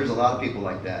 And there's a lot of people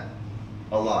like that.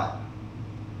 A lot.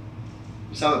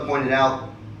 Some have pointed out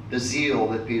the zeal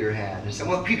that Peter had. They said,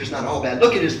 well, Peter's not all bad.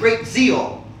 Look at his great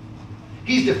zeal.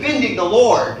 He's defending the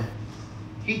Lord.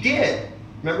 He did.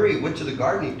 Remember, he went to the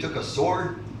garden, he took a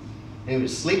sword, and he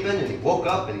was sleeping, and he woke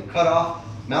up, and he cut off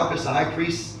Malchus, the high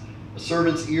priest, a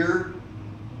servant's ear.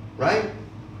 Right?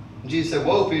 And Jesus said,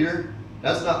 whoa, Peter,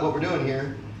 that's not what we're doing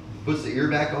here. Puts the ear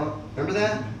back on. Remember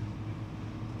that?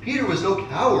 Peter was no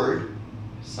coward.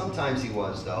 Sometimes he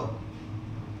was, though.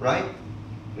 Right?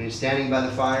 When he's standing by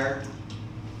the fire.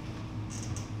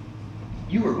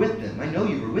 You were with them. I know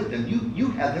you were with them. You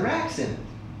had their accent.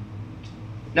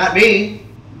 Not me.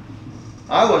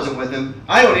 I wasn't with him.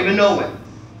 I don't even know him.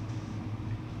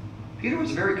 Peter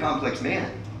was a very complex man.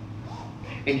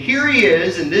 And here he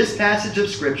is in this passage of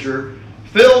Scripture,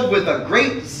 filled with a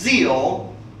great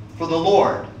zeal for the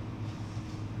Lord.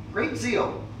 Great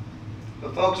zeal.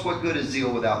 But folks, what good is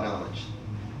zeal without knowledge?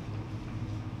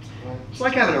 It's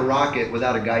like having a rocket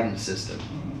without a guidance system.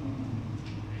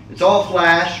 It's all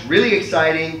flash, really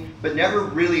exciting, but never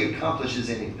really accomplishes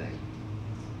anything.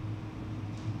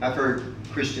 I've heard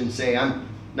Christians say, I'm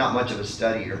not much of a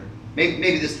studier.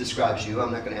 Maybe this describes you.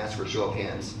 I'm not going to ask for a show of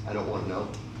hands. I don't want to know.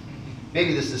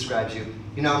 Maybe this describes you.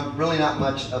 You know, I'm really not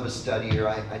much of a studier.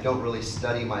 I don't really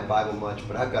study my Bible much,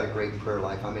 but I've got a great prayer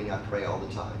life. I may not pray all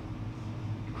the time.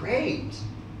 Great.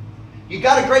 You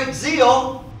got a great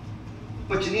zeal,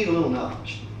 but you need a little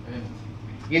knowledge.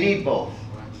 You need both.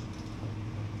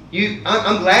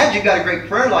 I'm glad you got a great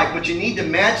prayer life, but you need to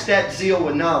match that zeal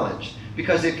with knowledge.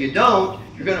 Because if you don't,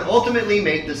 you're going to ultimately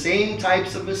make the same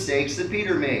types of mistakes that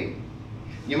Peter made.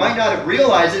 You might not have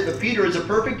realized it, but Peter is a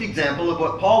perfect example of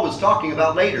what Paul was talking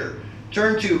about later.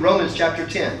 Turn to Romans chapter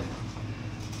 10.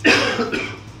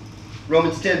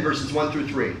 Romans 10, verses 1 through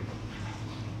 3.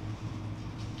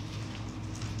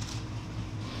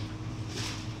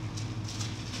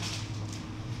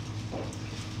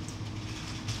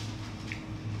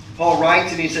 Paul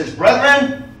writes and he says,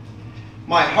 "Brethren,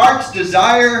 my heart's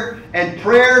desire and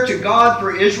prayer to God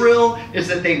for Israel is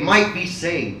that they might be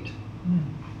saved.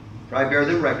 For I bear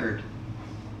them record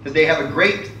that they have a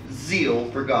great zeal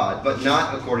for God, but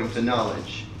not according to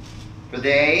knowledge. For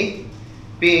they,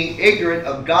 being ignorant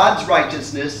of God's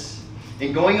righteousness,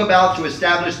 and going about to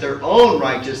establish their own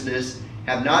righteousness,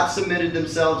 have not submitted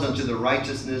themselves unto the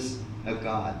righteousness of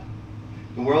God."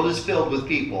 The world is filled with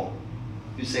people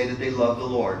who say that they love the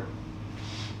Lord,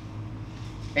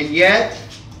 and yet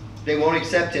they won't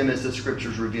accept Him as the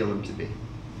Scriptures reveal Him to be.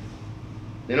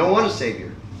 They don't want a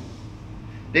Savior.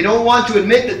 They don't want to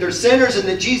admit that they're sinners and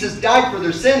that Jesus died for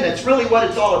their sin. That's really what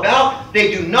it's all about.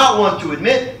 They do not want to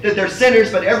admit that they're sinners,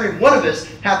 but every one of us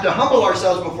have to humble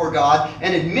ourselves before God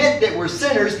and admit that we're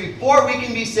sinners before we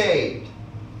can be saved.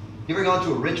 You ever gone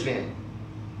to a rich man?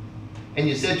 And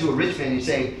you said to a rich man, you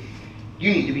say,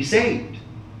 "You need to be saved."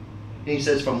 And he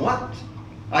says, "From what?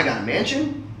 I got a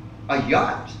mansion, a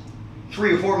yacht,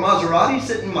 3 or 4 Maseratis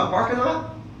sitting in my parking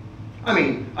lot. I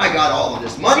mean, I got all of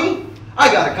this money.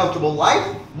 I got a comfortable life.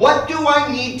 What do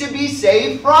I need to be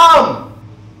saved from?"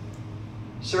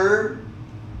 Sir,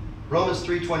 Romans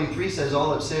 3:23 says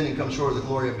all have sinned and come short of the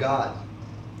glory of God.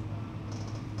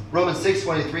 Romans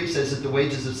 6:23 says that the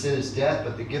wages of sin is death,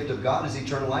 but the gift of God is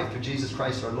eternal life through Jesus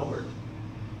Christ our Lord.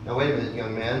 Now wait a minute,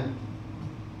 young man.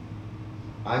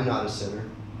 I'm not a sinner.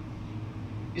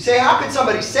 You say, how could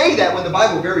somebody say that when the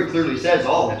Bible very clearly says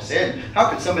all have sinned? How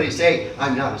could somebody say,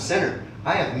 "I'm not a sinner"?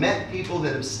 I have met people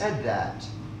that have said that.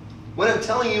 What I'm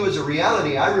telling you is a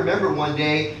reality. I remember one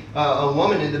day a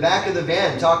woman in the back of the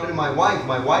van talking to my wife.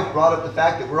 My wife brought up the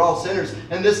fact that we're all sinners.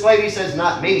 And this lady says,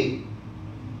 "Not me."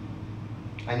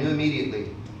 I knew immediately.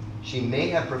 She may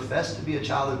have professed to be a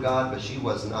child of God, but she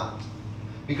was not.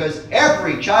 Because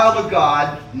every child of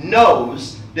God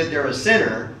knows that they're a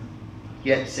sinner,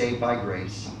 yet saved by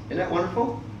grace. Isn't that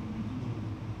wonderful?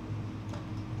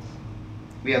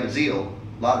 We have a zeal.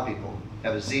 A lot of people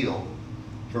have a zeal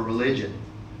for religion.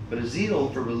 But a zeal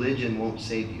for religion won't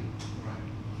save you.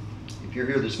 If you're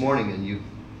here this morning and you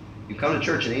come to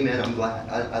church, and amen, I'm glad.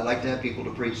 I like to have people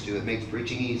to preach to. It makes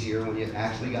preaching easier when you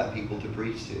actually got people to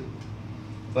preach to.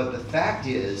 But the fact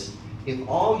is, if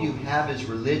all you have is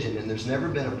religion, and there's never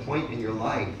been a point in your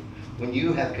life when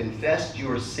you have confessed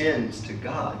your sins to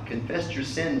God, confessed your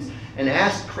sins and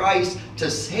asked Christ to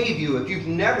save you, if you've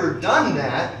never done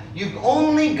that, you've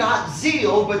only got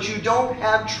zeal, but you don't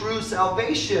have true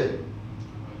salvation.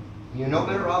 You're no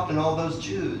better off than all those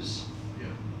Jews.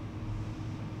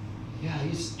 Yeah,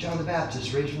 he's John the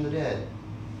Baptist raised from the dead.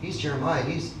 He's Jeremiah.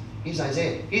 He's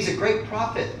Isaiah. He's a great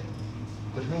prophet.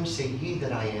 But whom say ye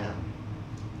that I am?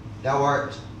 Thou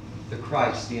art the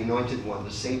Christ, the anointed one,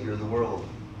 the Savior of the world,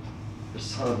 the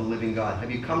Son of the living God.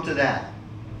 Have you come to that?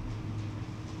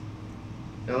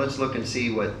 Now let's look and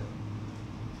see what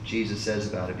Jesus says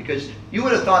about it. Because you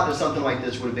would have thought that something like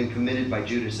this would have been committed by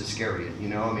Judas Iscariot. You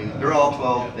know, I mean, they're all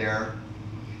 12 there.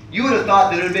 You would have thought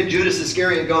that it would have been Judas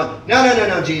Iscariot going,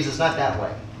 no, Jesus, not that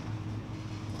way.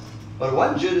 But it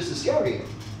wasn't Judas Iscariot.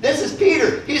 This is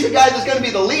Peter. He's the guy that's going to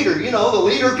be the leader. You know, the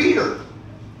leader Peter.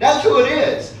 That's who it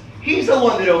is. He's the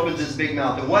one that opens his big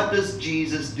mouth. And what does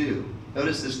Jesus do?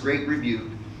 Notice this great rebuke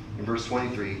in verse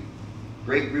 23.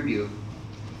 Great rebuke.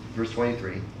 Verse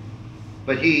 23.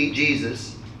 But he,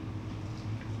 Jesus,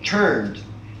 turned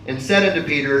and said unto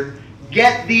Peter,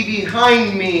 "Get thee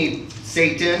behind me,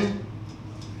 Satan.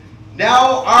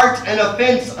 Thou art an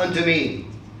offense unto me.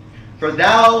 For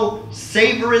thou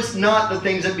savorest not the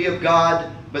things that be of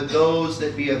God, but those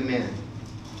that be of men."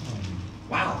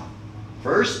 Wow.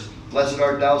 First, "Blessed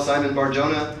art thou, Simon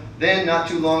Bar-Jonah." Then, not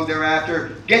too long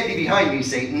thereafter, "Get thee behind me,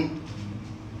 Satan."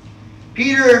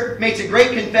 Peter makes a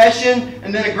great confession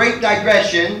and then a great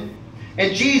digression.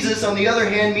 And Jesus, on the other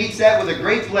hand, meets that with a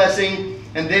great blessing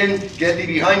and then, "Get thee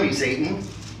behind me, Satan."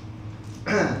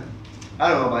 I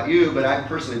don't know about you, but I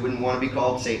personally wouldn't want to be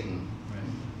called Satan.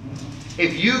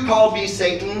 If you called me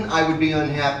Satan, I would be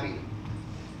unhappy.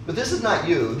 But this is not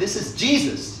you. This is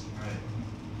Jesus.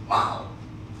 Wow.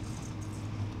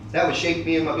 That would shake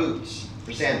me in my boots,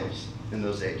 or sandals, in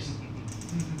those days.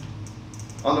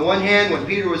 On the one hand, when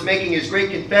Peter was making his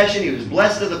great confession, he was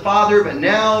blessed of the Father, but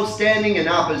now, standing in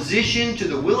opposition to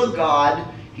the will of God,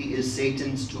 he is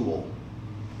Satan's tool.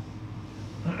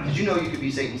 Did you know you could be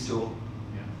Satan's tool?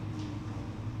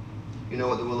 You know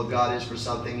what the will of God is for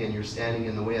something, and you're standing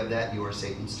in the way of that, you are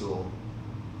Satan's tool.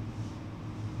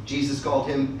 Jesus called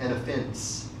him an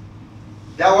offense.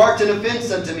 "Thou art an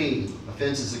offense unto me."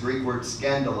 Offense is the Greek word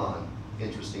scandalon.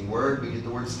 Interesting word. We get the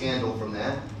word scandal from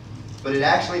that. But it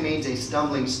actually means a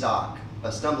stumbling stock,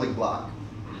 a stumbling block.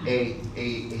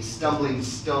 a stumbling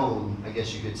stone, I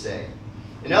guess you could say.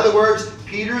 In other words,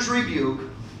 Peter's rebuke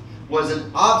was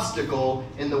an obstacle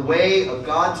in the way of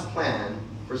God's plan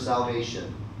for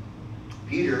salvation.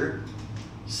 Peter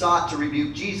sought to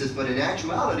rebuke Jesus, but in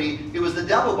actuality, it was the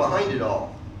devil behind it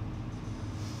all.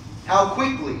 How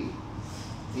quickly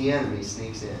the enemy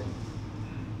sneaks in.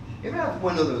 You ever have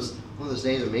one of those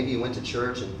days where maybe you went to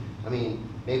church and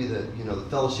maybe the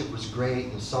fellowship was great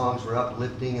and the songs were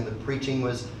uplifting and the preaching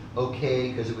was okay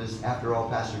because it was, after all,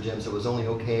 Pastor Jim, so it was only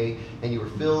okay, and you were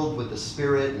filled with the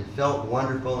Spirit and it felt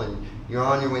wonderful, and you're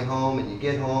on your way home and you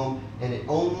get home, and it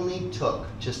only took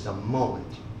just a moment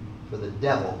for the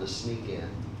devil to sneak in.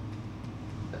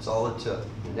 That's all it took.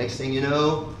 The next thing you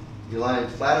know, you're lying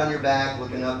flat on your back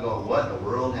looking up going, what in the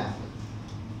world happened?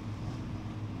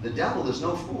 The devil is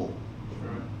no fool.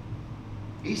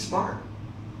 He's smart.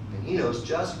 And he knows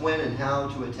just when and how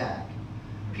to attack.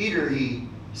 Peter, he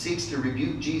seeks to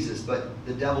rebuke Jesus, but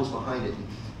the devil's behind it.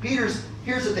 Here's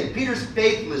the thing. Peter's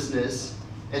faithlessness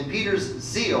and Peter's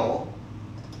zeal,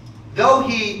 though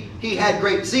he had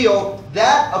great zeal,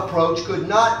 that approach could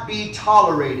not be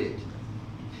tolerated.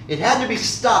 It had to be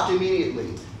stopped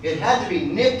immediately. It had to be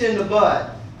nipped in the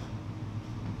bud.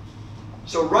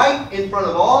 So right in front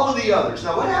of all of the others.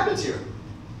 Now what happens here?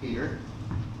 Peter,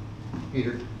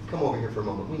 come over here for a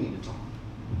moment. We need to talk.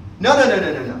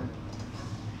 No.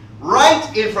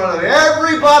 Right in front of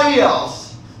everybody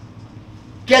else.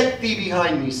 Get thee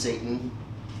behind me, Satan,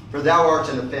 for thou art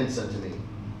an offense unto me.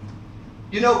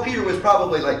 You know, Peter was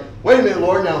probably like, wait a minute,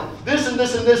 Lord, now this and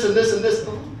this and this and this and this.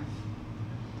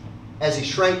 As he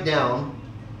shrank down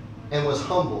and was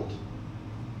humbled.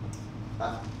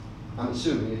 I'm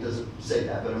assuming, it doesn't say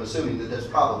that, but I'm assuming that that's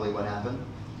probably what happened.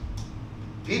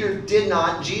 Peter did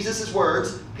not, Jesus'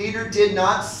 words, Peter did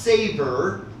not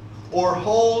savor or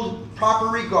hold proper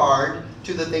regard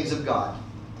to the things of God.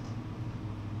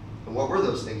 And what were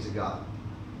those things of God?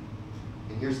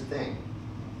 And here's the thing.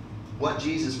 What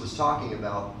Jesus was talking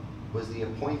about was the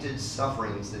appointed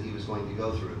sufferings that he was going to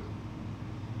go through.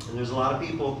 And there's a lot of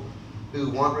people who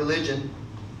want religion,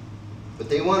 but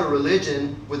they want a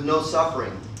religion with no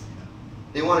suffering.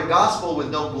 They want a gospel with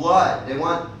no blood. They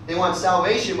want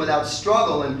salvation without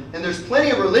struggle. And there's plenty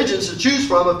of religions to choose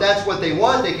from. If that's what they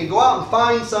want, they can go out and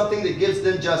find something that gives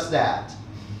them just that.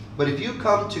 But if you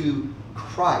come to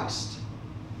Christ,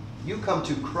 you come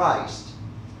to Christ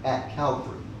at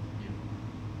Calvary.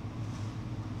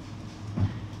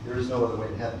 There is no other way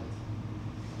to heaven.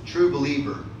 The true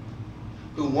believer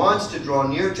who wants to draw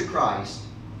near to Christ,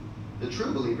 the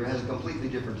true believer has a completely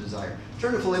different desire.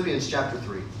 Turn to Philippians chapter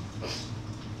 3.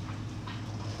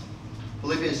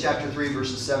 Philippians chapter 3,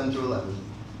 verses 7 through 11.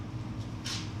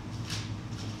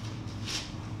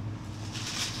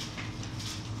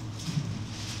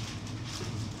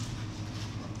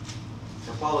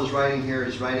 Now Paul is writing here,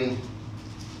 he's writing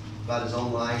about his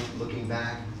own life, looking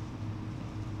back.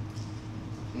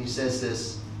 And he says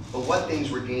this, but what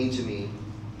things were gained to me,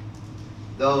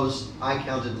 those I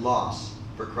counted loss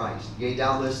for Christ. Yea,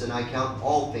 doubtless, and I count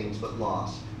all things but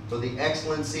loss, for the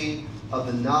excellency of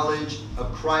the knowledge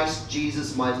of Christ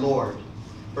Jesus my Lord,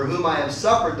 for whom I have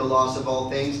suffered the loss of all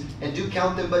things, and do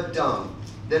count them but dung,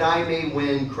 that I may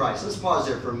win Christ. Let's pause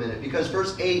there for a minute, because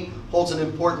verse 8 holds an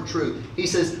important truth. He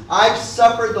says, I've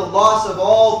suffered the loss of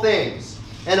all things,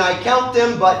 and I count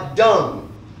them but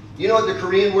dung. You know what the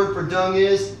Korean word for dung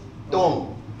is?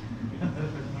 Dong.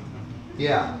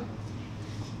 Yeah.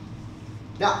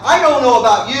 Now, I don't know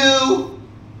about you,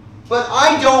 but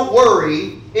I don't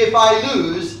worry if I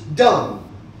lose dung.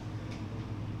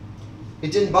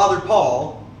 It didn't bother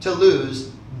Paul to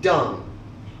lose dung.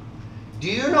 Do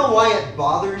you know why it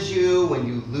bothers you when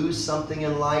you lose something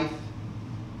in life?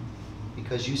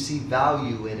 Because you see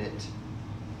value in it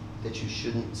that you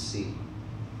shouldn't see.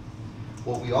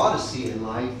 What we ought to see in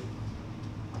life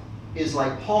is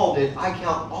like Paul did, I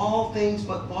count all things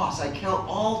but loss. I count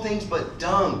all things but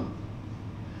dung.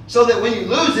 So that when you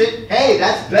lose it, hey,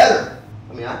 that's better.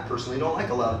 I mean, I personally don't like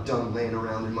a lot of dung laying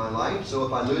around in my life, so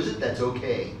if I lose it, that's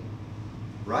okay.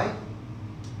 Right?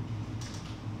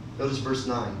 Notice verse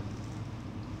 9.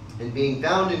 And being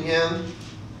found in him,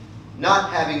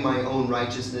 not having my own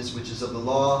righteousness, which is of the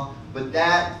law, but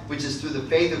that which is through the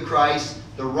faith of Christ,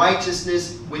 the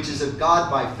righteousness which is of God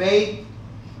by faith,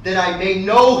 that I may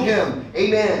know him.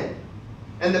 Amen.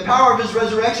 And the power of his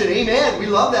resurrection. Amen. We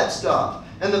love that stuff.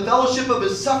 And the fellowship of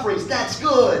his sufferings. That's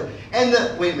good. And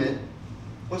the... Wait a minute.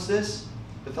 What's this?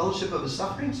 The fellowship of his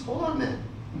sufferings? Hold on a minute.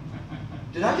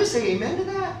 Did I just say amen to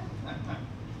that?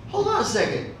 Hold on a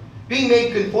second. Being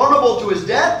made conformable to his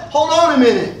death? Hold on a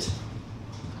minute.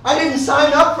 I didn't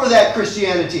sign up for that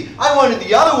Christianity. I wanted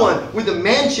the other one with the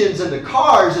mansions and the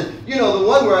cars and, you know, the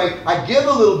one where I give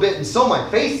a little bit and sow my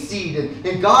faith seed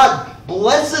and God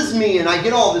blesses me and I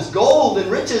get all this gold and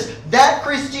riches. That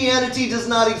Christianity does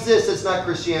not exist. That's not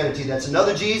Christianity. That's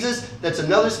another Jesus. That's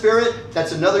another spirit.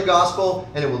 That's another gospel,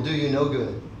 and it will do you no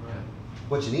good. Right.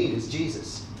 What you need is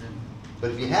Jesus.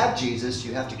 But if you have Jesus,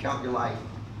 you have to count your life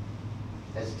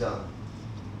as done.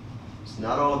 It's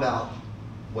not all about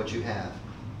what you have.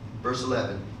 Verse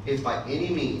 11, if by any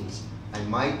means I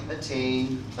might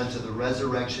attain unto the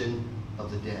resurrection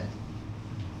of the dead.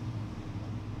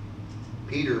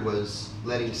 Peter was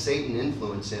letting Satan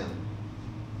influence him.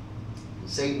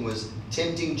 Satan was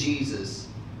tempting Jesus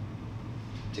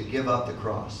to give up the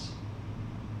cross.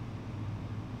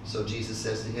 So Jesus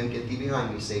says to him, get thee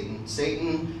behind me, Satan.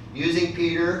 Satan, using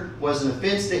Peter, was an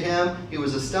offense to him. He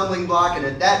was a stumbling block. And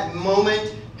at that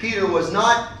moment, Peter was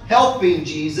not helping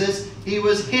Jesus. He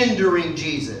was hindering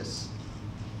Jesus.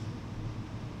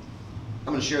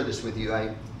 I'm going to share this with you.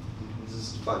 This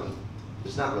is funny.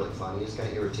 It's not really funny. It's kind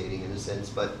of irritating in a sense.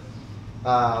 But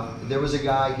there was a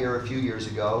guy here a few years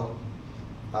ago.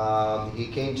 He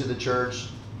came to the church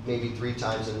maybe 3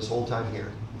 times in his whole time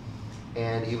here.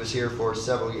 And he was here for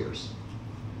several years.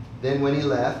 Then when he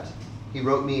left, he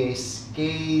wrote me a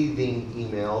scathing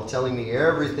email telling me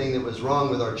everything that was wrong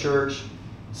with our church,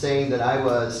 saying that I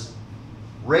was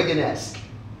Reagan-esque.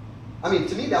 I mean,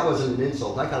 to me that wasn't an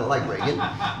insult. I kind of like Reagan.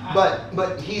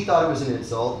 but he thought it was an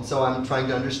insult, so I'm trying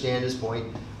to understand his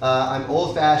point. I'm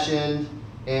old-fashioned,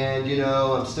 and, you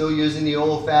know, I'm still using the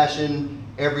old-fashioned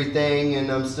everything,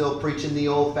 and I'm still preaching the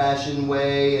old-fashioned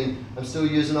way, and I'm still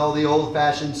using all the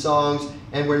old-fashioned songs,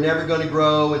 and we're never going to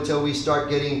grow until we start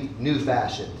getting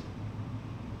new-fashioned.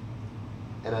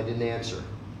 And I didn't answer.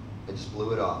 I just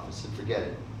blew it off. I said, forget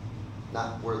it.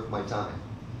 Not worth my time.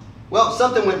 Well,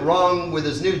 something went wrong with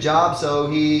his new job, so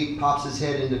he pops his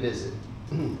head in to visit.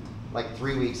 Like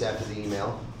 3 weeks after the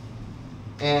email.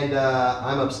 And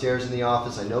I'm upstairs in the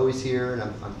office. I know he's here, and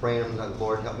I'm praying. I'm like,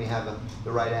 Lord, help me have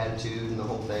the right attitude and the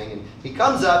whole thing. And he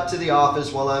comes up to the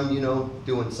office while I'm, you know,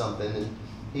 doing something. And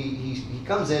he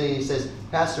comes in and he says,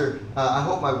 Pastor, I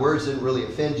hope my words didn't really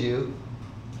offend you.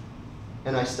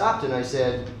 And I stopped and I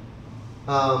said,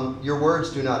 your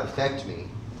words do not affect me.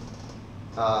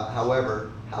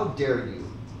 However, how dare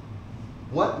you?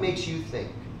 What makes you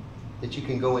think that you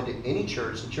can go into any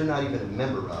church that you're not even a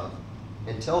member of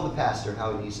and tell the pastor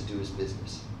how he needs to do his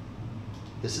business?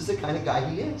 This is the kind of guy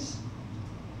he is.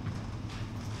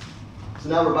 So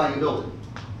now we're buying a building.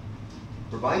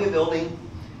 We're buying a building,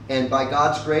 and by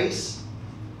God's grace,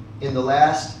 in the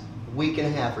last week and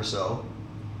a half or so,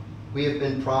 we have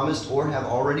been promised or have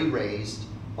already raised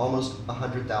almost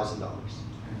 $100,000.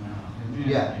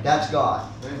 Yeah, that's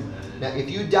God. Now, if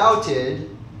you doubted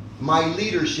my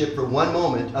leadership for one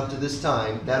moment up to this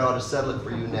time, that ought to settle it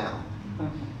for you now.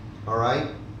 All right?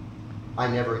 I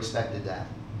never expected that.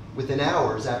 Within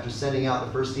hours after sending out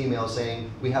the first email saying,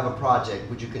 we have a project,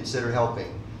 would you consider helping?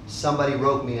 Somebody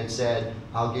wrote me and said,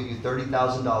 I'll give you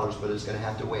 $30,000, but it's going to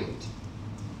have to wait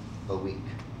a week.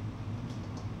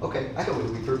 Okay, I can wait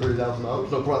a week for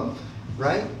 $30,000, no problem.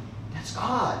 Right? That's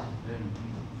God.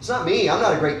 It's not me. I'm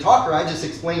not a great talker. I just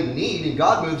explain the need, and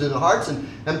God moves in the hearts.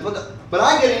 But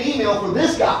I get an email from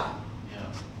this guy.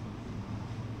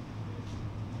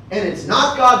 And it's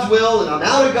not God's will, and I'm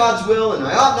out of God's will, and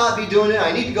I ought not be doing it.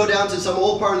 I need to go down to some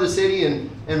old part of the city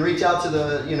and reach out to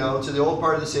the, you know, to the old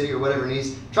part of the city or whatever. And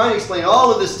he's trying to explain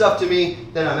all of this stuff to me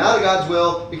that I'm out of God's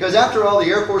will, because after all, the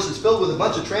Air Force is filled with a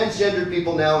bunch of transgendered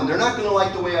people now, and they're not going to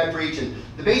like the way I preach, and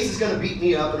the base is going to beat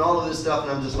me up and all of this stuff.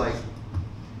 And I'm just like,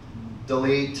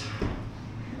 delete.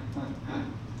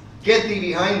 Get thee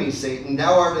behind me, Satan.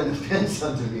 Thou art an offense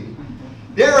unto me.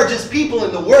 There are just people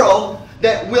in the world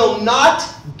that will not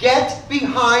get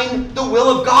behind the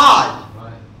will of God.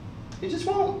 Right. They just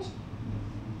won't.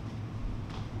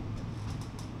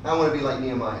 I want to be like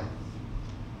Nehemiah.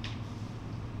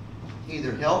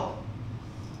 Either help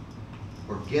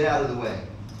or get out of the way,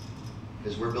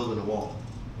 because we're building a wall.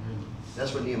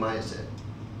 That's what Nehemiah said.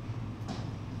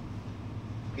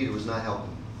 Peter was not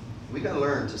helping. We've got to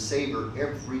learn to savor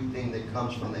everything that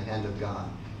comes from the hand of God.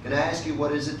 Can I ask you,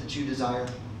 what is it that you desire?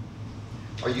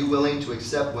 Are you willing to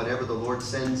accept whatever the Lord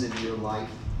sends into your life?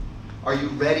 Are you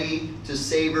ready to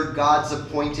savor God's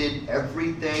appointed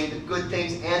everything, the good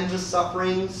things and the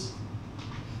sufferings?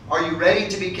 Are you ready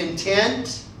to be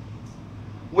content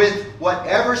with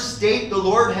whatever state the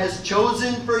Lord has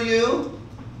chosen for you?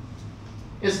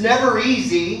 It's never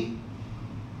easy,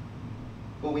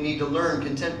 but we need to learn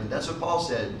contentment. That's what Paul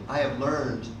said. I have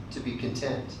learned to be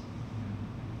content.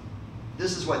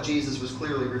 this is what Jesus was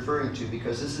clearly referring to,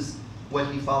 because this is what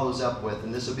he follows up with,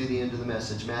 and this will be the end of the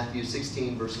message. Matthew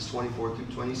 16, verses 24 through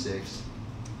 26.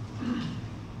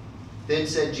 Then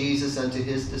said Jesus unto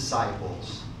his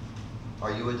disciples,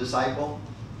 are you a disciple?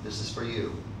 This is for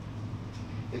you.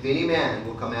 If any man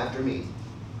will come after me,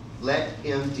 let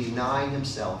him deny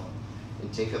himself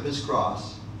and take up his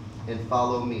cross and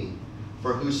follow me.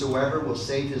 For whosoever will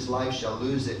save his life shall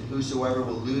lose it, and whosoever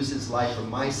will lose his life for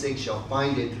my sake shall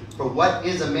find it. For what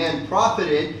is a man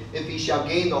profited if he shall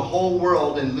gain the whole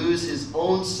world and lose his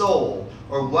own soul?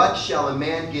 Or what shall a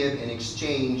man give in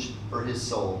exchange for his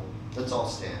soul? Let's all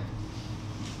stand.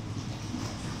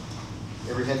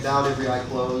 Every head bowed, every eye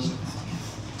closed.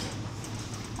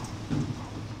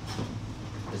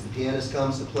 As the pianist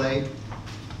comes to play,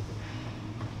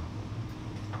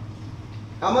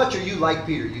 how much are you like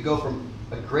Peter? You go from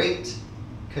a great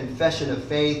confession of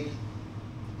faith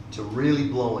to really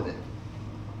blowing it.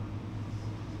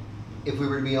 If we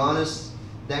were to be honest,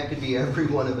 that could be every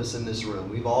one of us in this room.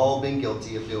 We've all been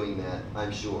guilty of doing that,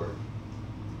 I'm sure.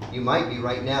 You might be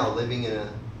right now living in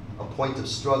a point of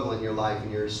struggle in your life,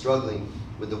 and you're struggling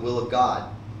with the will of God.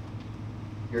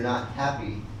 You're not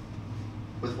happy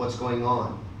with what's going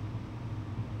on.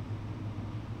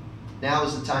 Now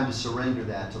is the time to surrender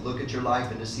that, to look at your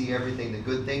life and to see everything, the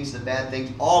good things, the bad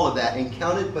things, all of that, and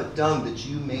count it but dung that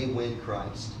you may win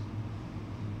Christ.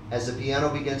 As the piano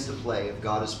begins to play, if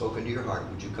God has spoken to your heart,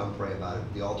 would you come pray about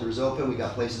it? The altar is open. We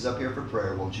got places up here for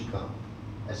prayer. Won't you come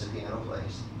as the piano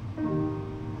plays?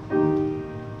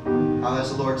 How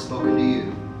has the Lord spoken to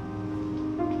you?